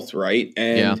his health, right?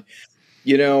 And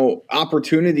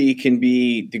opportunity can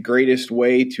be the greatest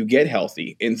way to get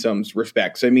healthy in some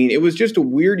respects. I mean, it was just a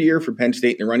weird year for Penn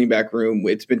State in the running back room.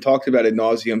 It's been talked about ad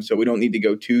nauseum, so we don't need to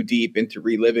go too deep into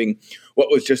reliving what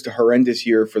was just a horrendous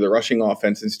year for the rushing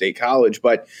offense in State College.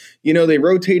 But, they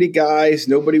rotated guys.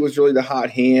 Nobody was really the hot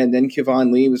hand. Then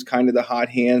Kevon Lee was kind of the hot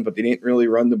hand, but they didn't really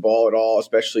run the ball at all,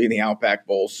 especially in the Outback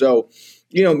Bowl. So,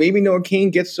 maybe Noah Cain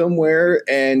gets somewhere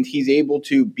and he's able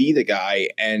to be the guy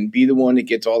and be the one that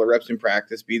gets all the reps in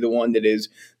practice, be the one that is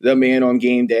the man on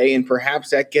game day. And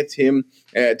perhaps that gets him,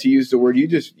 to use the word you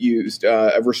just used,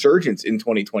 a resurgence in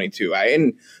 2022.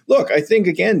 And look, I think,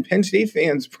 again, Penn State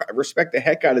fans respect the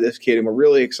heck out of this kid and were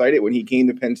really excited when he came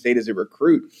to Penn State as a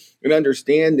recruit, and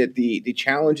understand that the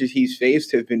challenges he's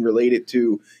faced have been related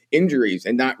to injuries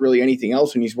and not really anything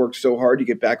else. And he's worked so hard to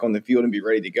get back on the field and be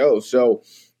ready to go. So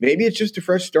maybe it's just a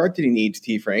fresh start that he needs,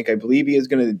 T. Frank. I believe he is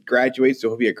going to graduate, so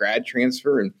he'll be a grad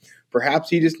transfer. And perhaps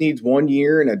he just needs 1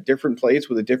 year in a different place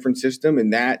with a different system,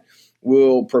 and that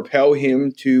will propel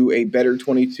him to a better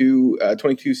 22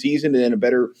 season and then a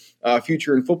better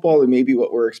future in football than maybe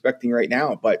what we're expecting right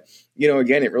now. But,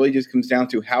 again, it really just comes down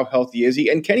to how healthy is he,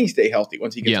 and can he stay healthy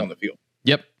once he gets on the field?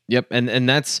 Yep. And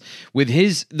that's with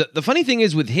his, the funny thing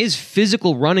is with his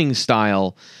physical running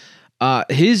style,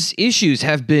 his issues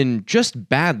have been just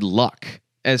bad luck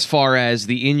as far as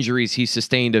the injuries he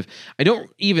sustained. I don't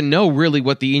even know really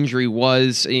what the injury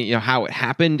was, how it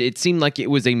happened. It seemed like it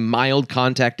was a mild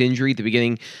contact injury at the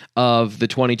beginning of the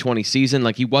 2020 season.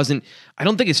 Like I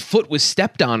don't think his foot was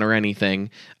stepped on or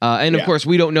anything. Of course,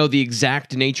 we don't know the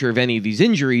exact nature of any of these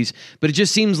injuries, but it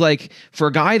just seems like for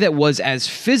a guy that was as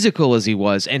physical as he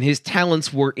was and his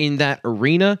talents were in that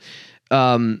arena,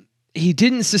 he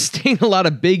didn't sustain a lot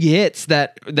of big hits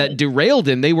that derailed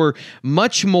him. They were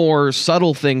much more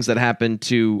subtle things that happened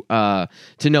to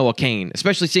Noah Cain,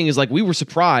 especially seeing as we were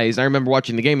surprised. I remember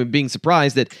watching the game and being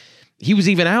surprised that he was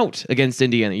even out against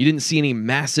Indiana. You didn't see any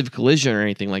massive collision or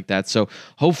anything like that. So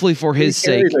hopefully for his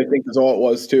sake, I think is all it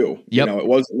was too. Yep. It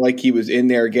wasn't like he was in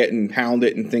there getting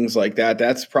pounded and things like that.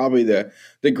 That's probably the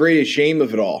greatest shame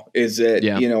of it all is that,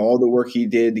 all the work he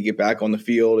did to get back on the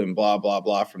field and blah, blah,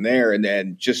 blah from there. And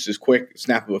then just as quick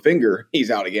snap of a finger, he's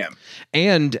out again.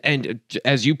 And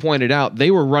as you pointed out,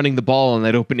 they were running the ball on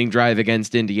that opening drive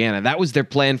against Indiana. That was their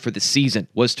plan for the season,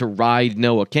 was to ride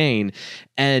Noah Cain.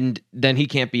 And then he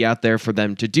can't be out there for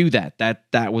them to do that.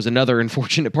 That was another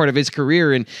unfortunate part of his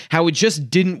career and how it just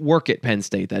didn't work at Penn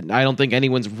State. That I don't think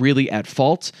anyone's really at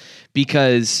fault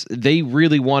because they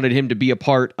really wanted him to be a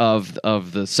part of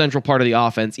the central part of the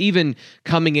offense, even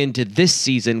coming into this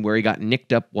season where he got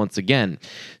nicked up once again.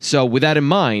 So with that in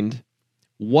mind,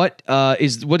 what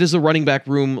does the running back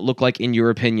room look like in your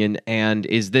opinion? And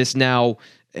is this now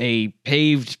a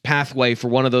paved pathway for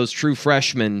one of those true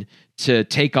freshmen to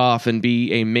take off and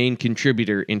be a main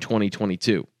contributor in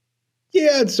 2022?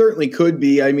 Yeah, it certainly could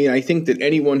be. I mean, I think that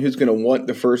anyone who's going to want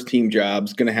the first team job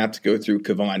is going to have to go through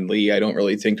Kevon Lee. I don't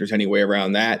really think there's any way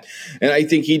around that. And I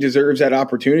think he deserves that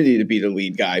opportunity to be the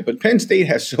lead guy. But Penn State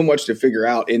has so much to figure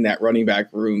out in that running back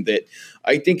room that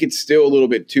I think it's still a little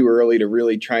bit too early to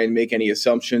really try and make any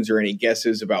assumptions or any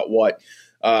guesses about what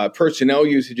personnel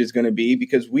usage is going to be,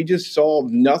 because we just saw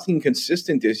nothing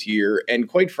consistent this year. And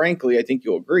quite frankly, I think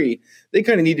you'll agree, they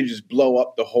kind of need to just blow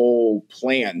up the whole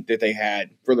plan that they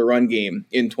had for the run game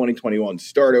in 2021,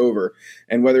 start over.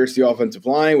 And whether it's the offensive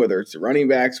line, whether it's the running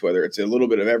backs, whether it's a little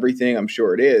bit of everything, I'm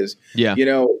sure it is. Yeah.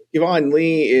 Kevon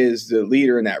Lee is the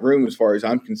leader in that room as far as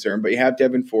I'm concerned, but you have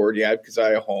Devin Ford, you have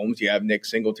Keziah Holmes, you have Nick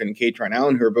Singleton and Katron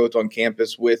Allen, who are both on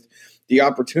campus with the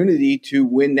opportunity to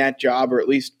win that job, or at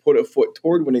least put a foot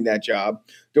toward winning that job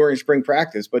during spring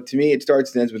practice. But to me, it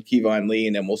starts and ends with Kevon Lee,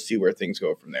 and then we'll see where things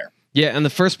go from there. Yeah, and the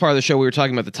first part of the show, we were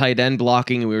talking about the tight end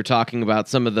blocking, and we were talking about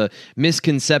some of the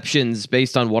misconceptions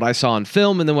based on what I saw on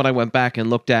film, and then what I went back and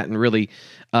looked at and really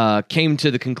came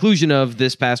to the conclusion of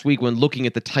this past week when looking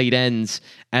at the tight ends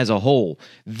as a whole.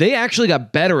 They actually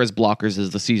got better as blockers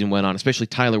as the season went on, especially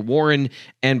Tyler Warren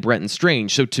and Brenton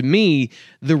Strange. So to me,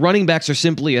 the running backs are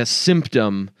simply a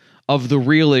symptom of the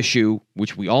real issue,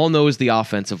 which we all know is the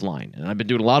offensive line. And I've been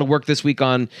doing a lot of work this week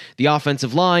on the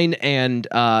offensive line, and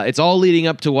it's all leading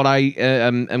up to what I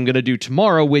am going to do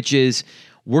tomorrow, which is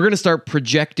we're going to start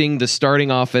projecting the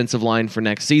starting offensive line for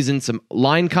next season, some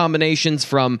line combinations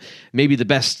from maybe the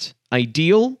best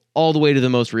ideal all the way to the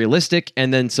most realistic,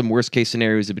 and then some worst case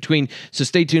scenarios in between. So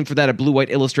stay tuned for that at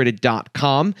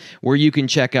bluewhiteillustrated.com, where you can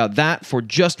check out that for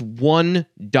just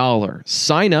 $1.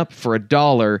 Sign up for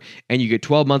 $1 and you get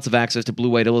 12 months of access to Blue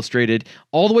White Illustrated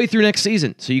all the way through next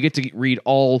season. So you get to read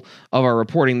all of our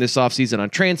reporting this offseason on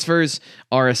transfers,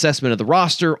 our assessment of the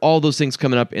roster, all those things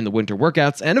coming up in the winter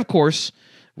workouts, and of course,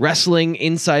 wrestling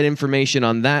inside information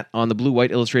on that on the Blue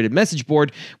White Illustrated message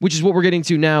board, which is what we're getting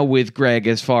to now with Greg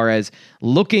as far as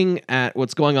looking at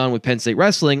what's going on with Penn State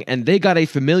wrestling. And they got a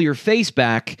familiar face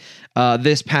back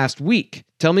this past week.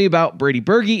 Tell me about Brady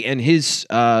Berge and his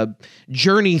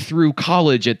journey through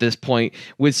college at this point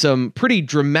with some pretty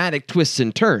dramatic twists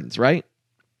and turns, right?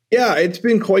 Yeah, it's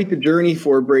been quite the journey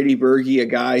for Brady Berge, a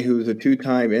guy who's a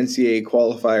two-time NCAA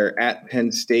qualifier at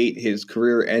Penn State. His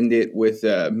career ended with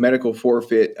a medical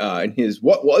forfeit in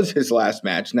what was his last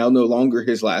match, now no longer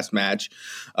his last match.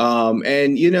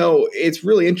 It's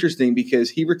really interesting because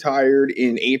he retired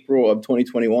in April of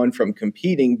 2021 from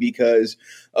competing because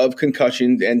of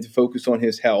concussions and to focus on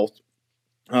his health.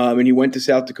 And he went to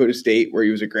South Dakota State, where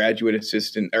he was a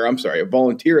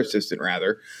volunteer assistant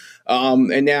rather.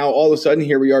 And now all of a sudden,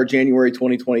 here we are, January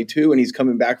 2022, and he's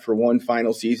coming back for one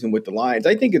final season with the Lions.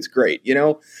 I think it's great.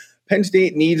 Penn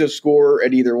State needs a scorer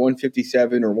at either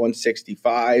 157 or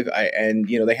 165.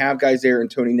 They have guys there in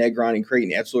Tony Negron and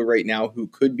Creighton Etzler right now who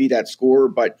could be that scorer,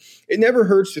 but it never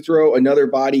hurts to throw another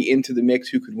body into the mix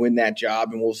who could win that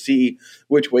job. And we'll see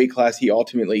which weight class he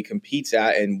ultimately competes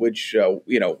at and which,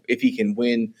 if he can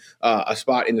win a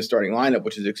spot in the starting lineup,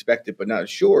 which is expected but not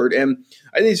assured. And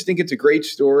I just think it's a great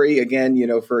story, again,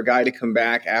 for a guy to come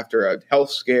back after a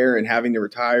health scare and having to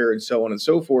retire and so on and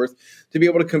so forth, to be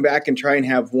able to come back and try and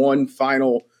have one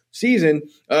final season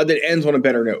that ends on a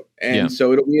better note. And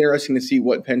so it'll be interesting to see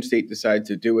what Penn State decides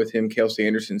to do with him. Kelsey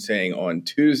Anderson saying on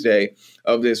Tuesday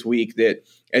of this week that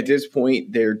at this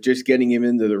point, they're just getting him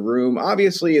into the room.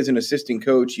 Obviously, as an assistant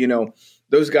coach,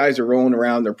 those guys are rolling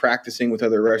around. They're practicing with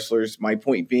other wrestlers. My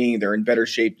point being, they're in better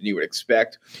shape than you would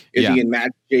expect. Is he in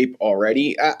match shape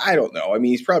already? I don't know. I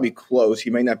mean, he's probably close. He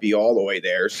may not be all the way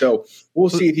there. So we'll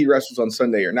see if he wrestles on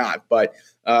Sunday or not. But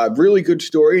really good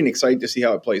story and excited to see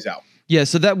how it plays out. Yeah,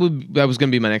 so that was going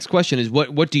to be my next question is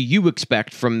what do you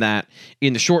expect from that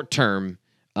in the short term?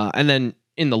 And then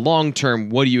in the long term,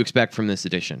 what do you expect from this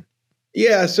edition?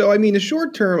 Yeah, so I mean, the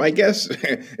short term, I guess,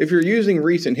 if you're using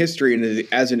recent history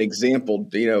as an example,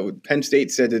 Penn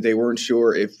State said that they weren't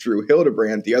sure if Drew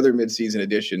Hildebrandt, the other midseason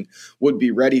addition, would be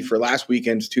ready for last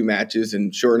weekend's two matches,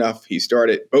 and sure enough, he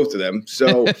started both of them.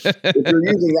 So if you're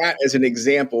using that as an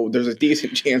example, there's a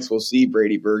decent chance we'll see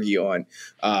Brady Berge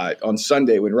on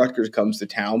Sunday when Rutgers comes to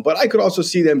town. But I could also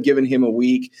see them giving him a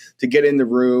week to get in the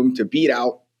room, to beat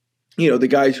out the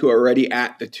guys who are already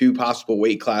at the two possible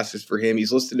weight classes for him.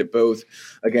 He's listed at both,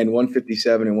 again,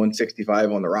 157 and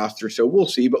 165 on the roster. So we'll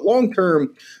see. But long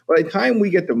term, by the time we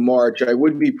get to March, I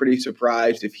would be pretty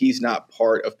surprised if he's not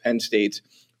part of Penn State's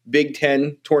Big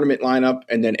Ten tournament lineup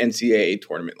and then NCAA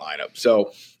tournament lineup.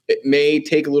 So It may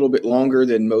take a little bit longer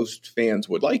than most fans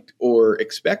would like or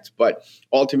expect, but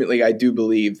ultimately I do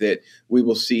believe that we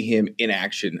will see him in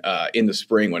action in the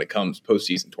spring when it comes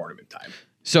postseason tournament time.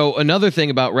 So another thing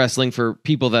about wrestling for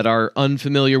people that are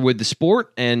unfamiliar with the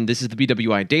sport, and this is the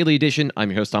BWI Daily Edition.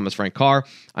 I'm your host, Thomas Frank Carr.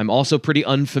 I'm also pretty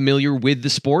unfamiliar with the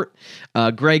sport.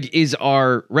 Greg is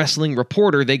our wrestling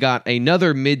reporter. They got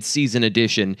another mid-season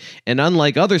edition, and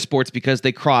unlike other sports, because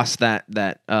they cross that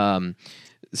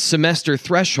semester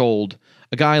threshold,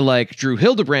 a guy like Drew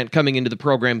Hildebrandt coming into the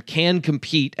program can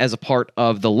compete as a part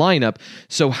of the lineup.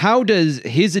 So how does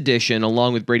his addition,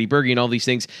 along with Brady Berge and all these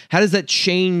things, how does that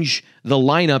change the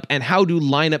lineup, and how do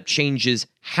lineup changes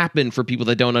happen for people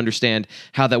that don't understand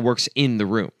how that works in the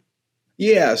room?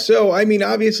 Yeah, so, I mean,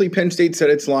 obviously Penn State set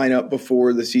its lineup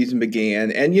before the season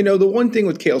began. And, the one thing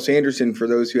with Cael Sanderson, for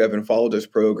those who haven't followed this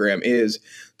program, is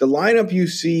the lineup you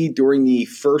see during the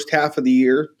first half of the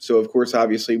year. So, of course,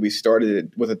 obviously we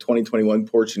started with a 2021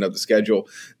 portion of the schedule.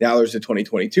 Now there's a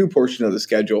 2022 portion of the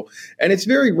schedule. And it's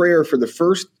very rare for the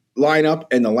first lineup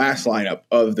and the last lineup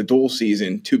of the dual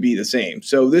season to be the same.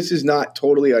 So this is not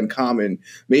totally uncommon.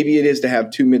 Maybe it is to have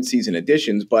two midseason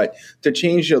additions, but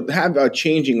have a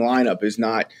changing lineup is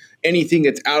not anything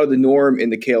that's out of the norm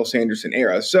in the Cael Sanderson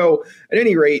era. So at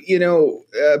any rate,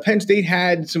 Penn State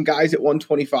had some guys at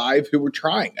 125 who were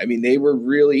trying. I mean, they were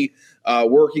really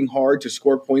working hard to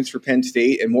score points for Penn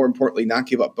State and, more importantly, not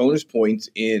give up bonus points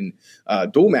in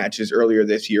dual matches earlier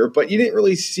this year. But you didn't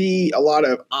really see a lot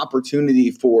of opportunity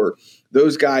for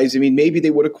those guys. I mean, maybe they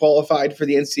would have qualified for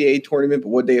the NCAA tournament, but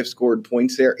would they have scored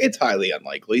points there? It's highly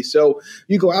unlikely. So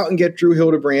you go out and get Drew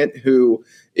Hildebrandt, who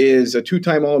is a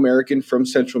two-time All-American from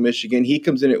Central Michigan. He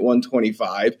comes in at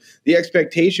 125. The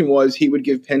expectation was he would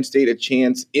give Penn State a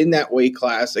chance in that weight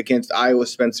class against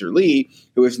Iowa's Spencer Lee,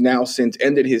 who has now since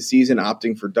ended his season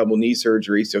opting for double knee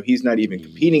surgery, so he's not even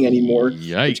competing anymore.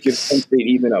 Yikes. Which gives Penn State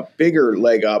even a bigger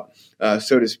leg up,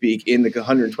 so to speak, in the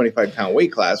 125-pound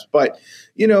weight class. But,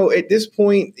 at this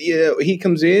point, he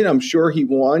comes in. I'm sure he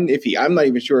won. I'm not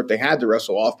even sure if they had to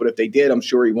wrestle off, but if they did, I'm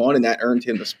sure he won, and that earned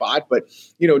him the spot. But,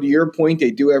 to your point,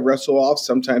 they do have wrestle off.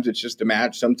 Sometimes it's just a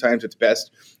match. Sometimes it's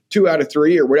best 2 out of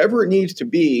 3 or whatever it needs to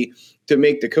be to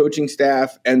make the coaching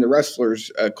staff and the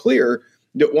wrestlers clear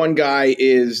that one guy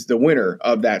is the winner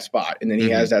of that spot. And then he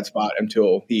has that spot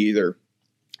until he either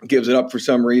gives it up for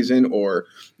some reason, or,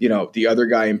 the other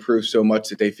guy improves so much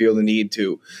that they feel the need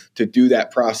to do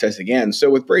that process again. So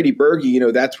with Brady Berge,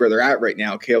 that's where they're at right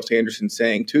now. Cael Sanderson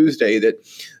saying Tuesday that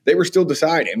they were still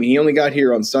deciding. I mean, he only got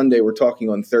here on Sunday. We're talking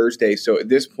on Thursday. So at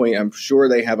this point, I'm sure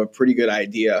they have a pretty good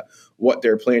idea what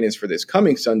their plan is for this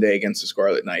coming Sunday against the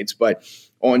Scarlet Knights. But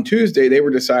on Tuesday, they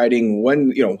were deciding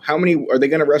when, how many are they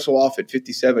going to wrestle off at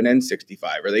 57 and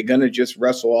 65? Are they going to just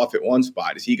wrestle off at one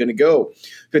spot? Is he going to go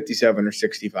 57 or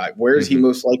 65? Where is he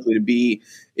most likely to be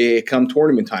come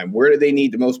tournament time? Where do they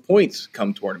need the most points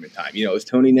come tournament time? Is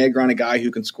Tony Negron a guy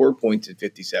who can score points at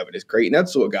 57? Is Creighton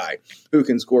Etzel a guy who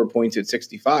can score points at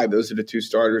 65? Those are the two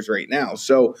starters right now.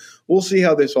 So we'll see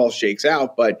how this all shakes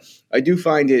out. But I do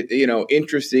find it,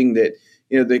 interesting that,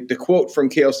 the quote from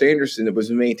Cael Sanderson that was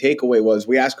the main takeaway was,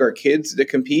 we ask our kids to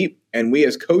compete and we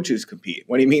as coaches compete.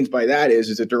 What he means by that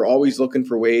is that they're always looking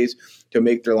for ways to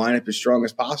make their lineup as strong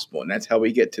as possible. And that's how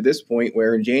we get to this point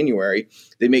where in January,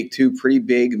 they make two pretty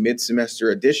big mid-semester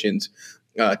additions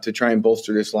to try and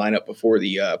bolster this lineup before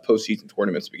the postseason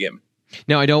tournaments begin.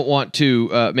 Now, I don't want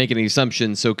to make any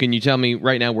assumptions, so can you tell me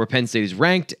right now where Penn State is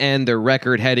ranked and their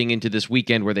record heading into this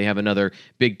weekend where they have another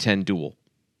Big Ten duel?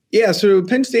 Yeah, so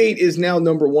Penn State is now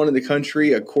number 1 in the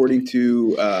country, according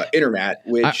to Intermat.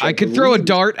 Which I could throw a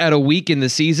dart at a week in the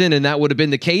season, and that would have been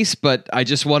the case, but I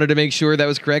just wanted to make sure that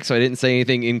was correct, so I didn't say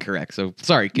anything incorrect. So,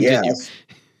 sorry, continue. Yes.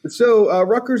 So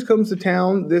Rutgers comes to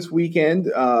town this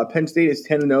weekend. Penn State is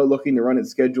 10-0, looking to run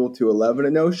its schedule to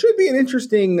 11-0. Should be an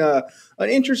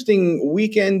interesting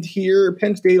weekend here.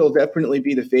 Penn State will definitely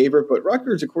be the favorite, but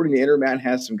Rutgers, according to Intermat,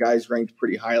 has some guys ranked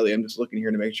pretty highly. I'm just looking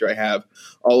here to make sure I have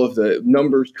all of the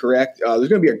numbers correct. There's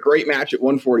going to be a great match at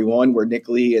 141 where Nick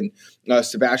Lee and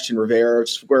Sebastian Rivera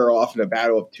square off in a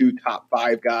battle of two top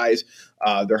 5 guys.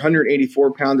 Their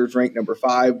 184-pounders ranked number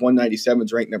 5,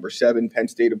 197s ranked number 7. Penn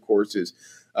State, of course, is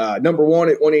number 1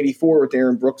 at 184 with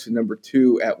Aaron Brooks, and number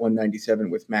 2 at 197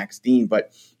 with Max Dean.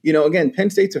 But, again, Penn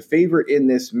State's a favorite in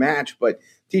this match. But,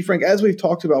 T. Frank, as we've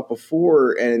talked about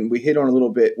before, and we hit on a little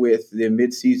bit with the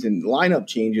midseason lineup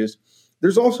changes,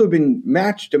 there's also been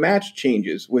match-to-match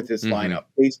changes with this lineup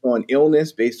based on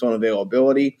illness, based on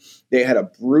availability. They had a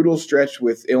brutal stretch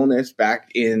with illness back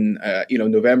in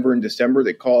November and December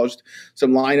that caused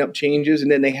some lineup changes,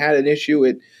 and then they had an issue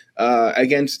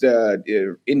against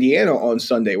Indiana on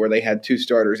Sunday where they had 2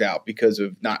 starters out because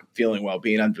of not feeling well,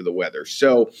 being under the weather.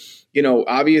 So,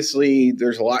 obviously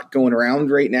there's a lot going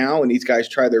around right now, and these guys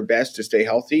try their best to stay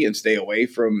healthy and stay away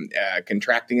from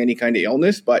contracting any kind of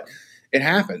illness, but it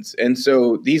happens. And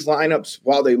so these lineups,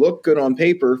 while they look good on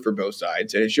paper for both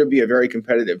sides, and it should be a very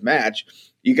competitive match,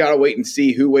 you got to wait and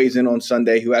see who weighs in on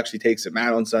Sunday, who actually takes them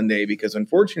out on Sunday, because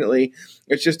unfortunately,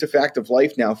 it's just a fact of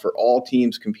life now for all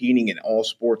teams competing in all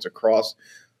sports across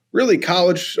really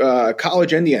college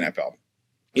and the NFL.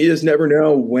 You just never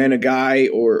know when a guy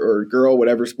or girl,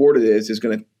 whatever sport it is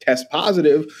going to test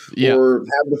positive or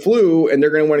have the flu, and they're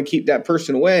going to want to keep that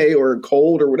person away, or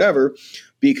cold or whatever,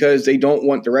 because they don't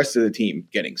want the rest of the team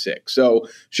getting sick. So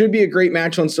should be a great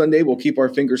match on Sunday. We'll keep our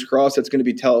fingers crossed. That's going to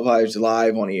be televised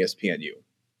live on ESPNU.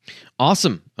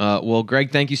 Awesome. Well,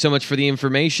 Greg, thank you so much for the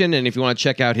information. And if you want to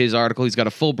check out his article, he's got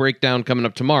a full breakdown coming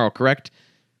up tomorrow, correct?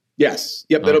 Yes.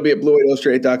 Yep. That'll be at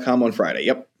BWIillustrated.com on Friday.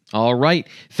 Yep. All right.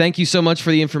 Thank you so much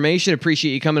for the information.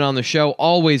 Appreciate you coming on the show.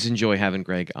 Always enjoy having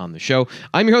Greg on the show.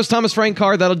 I'm your host, Thomas Frank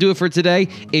Carr. That'll do it for today.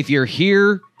 If you're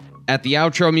here at the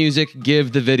outro music,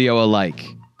 give the video a like.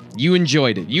 You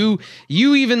enjoyed it. You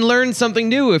even learned something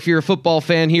new. If you're a football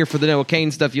fan here for the Noah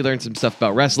Cain stuff, you learned some stuff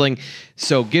about wrestling.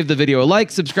 So give the video a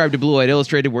like, subscribe to Blue White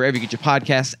Illustrated wherever you get your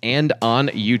podcasts, and on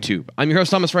YouTube. I'm your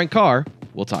host, Thomas Frank Carr.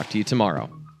 We'll talk to you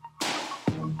tomorrow.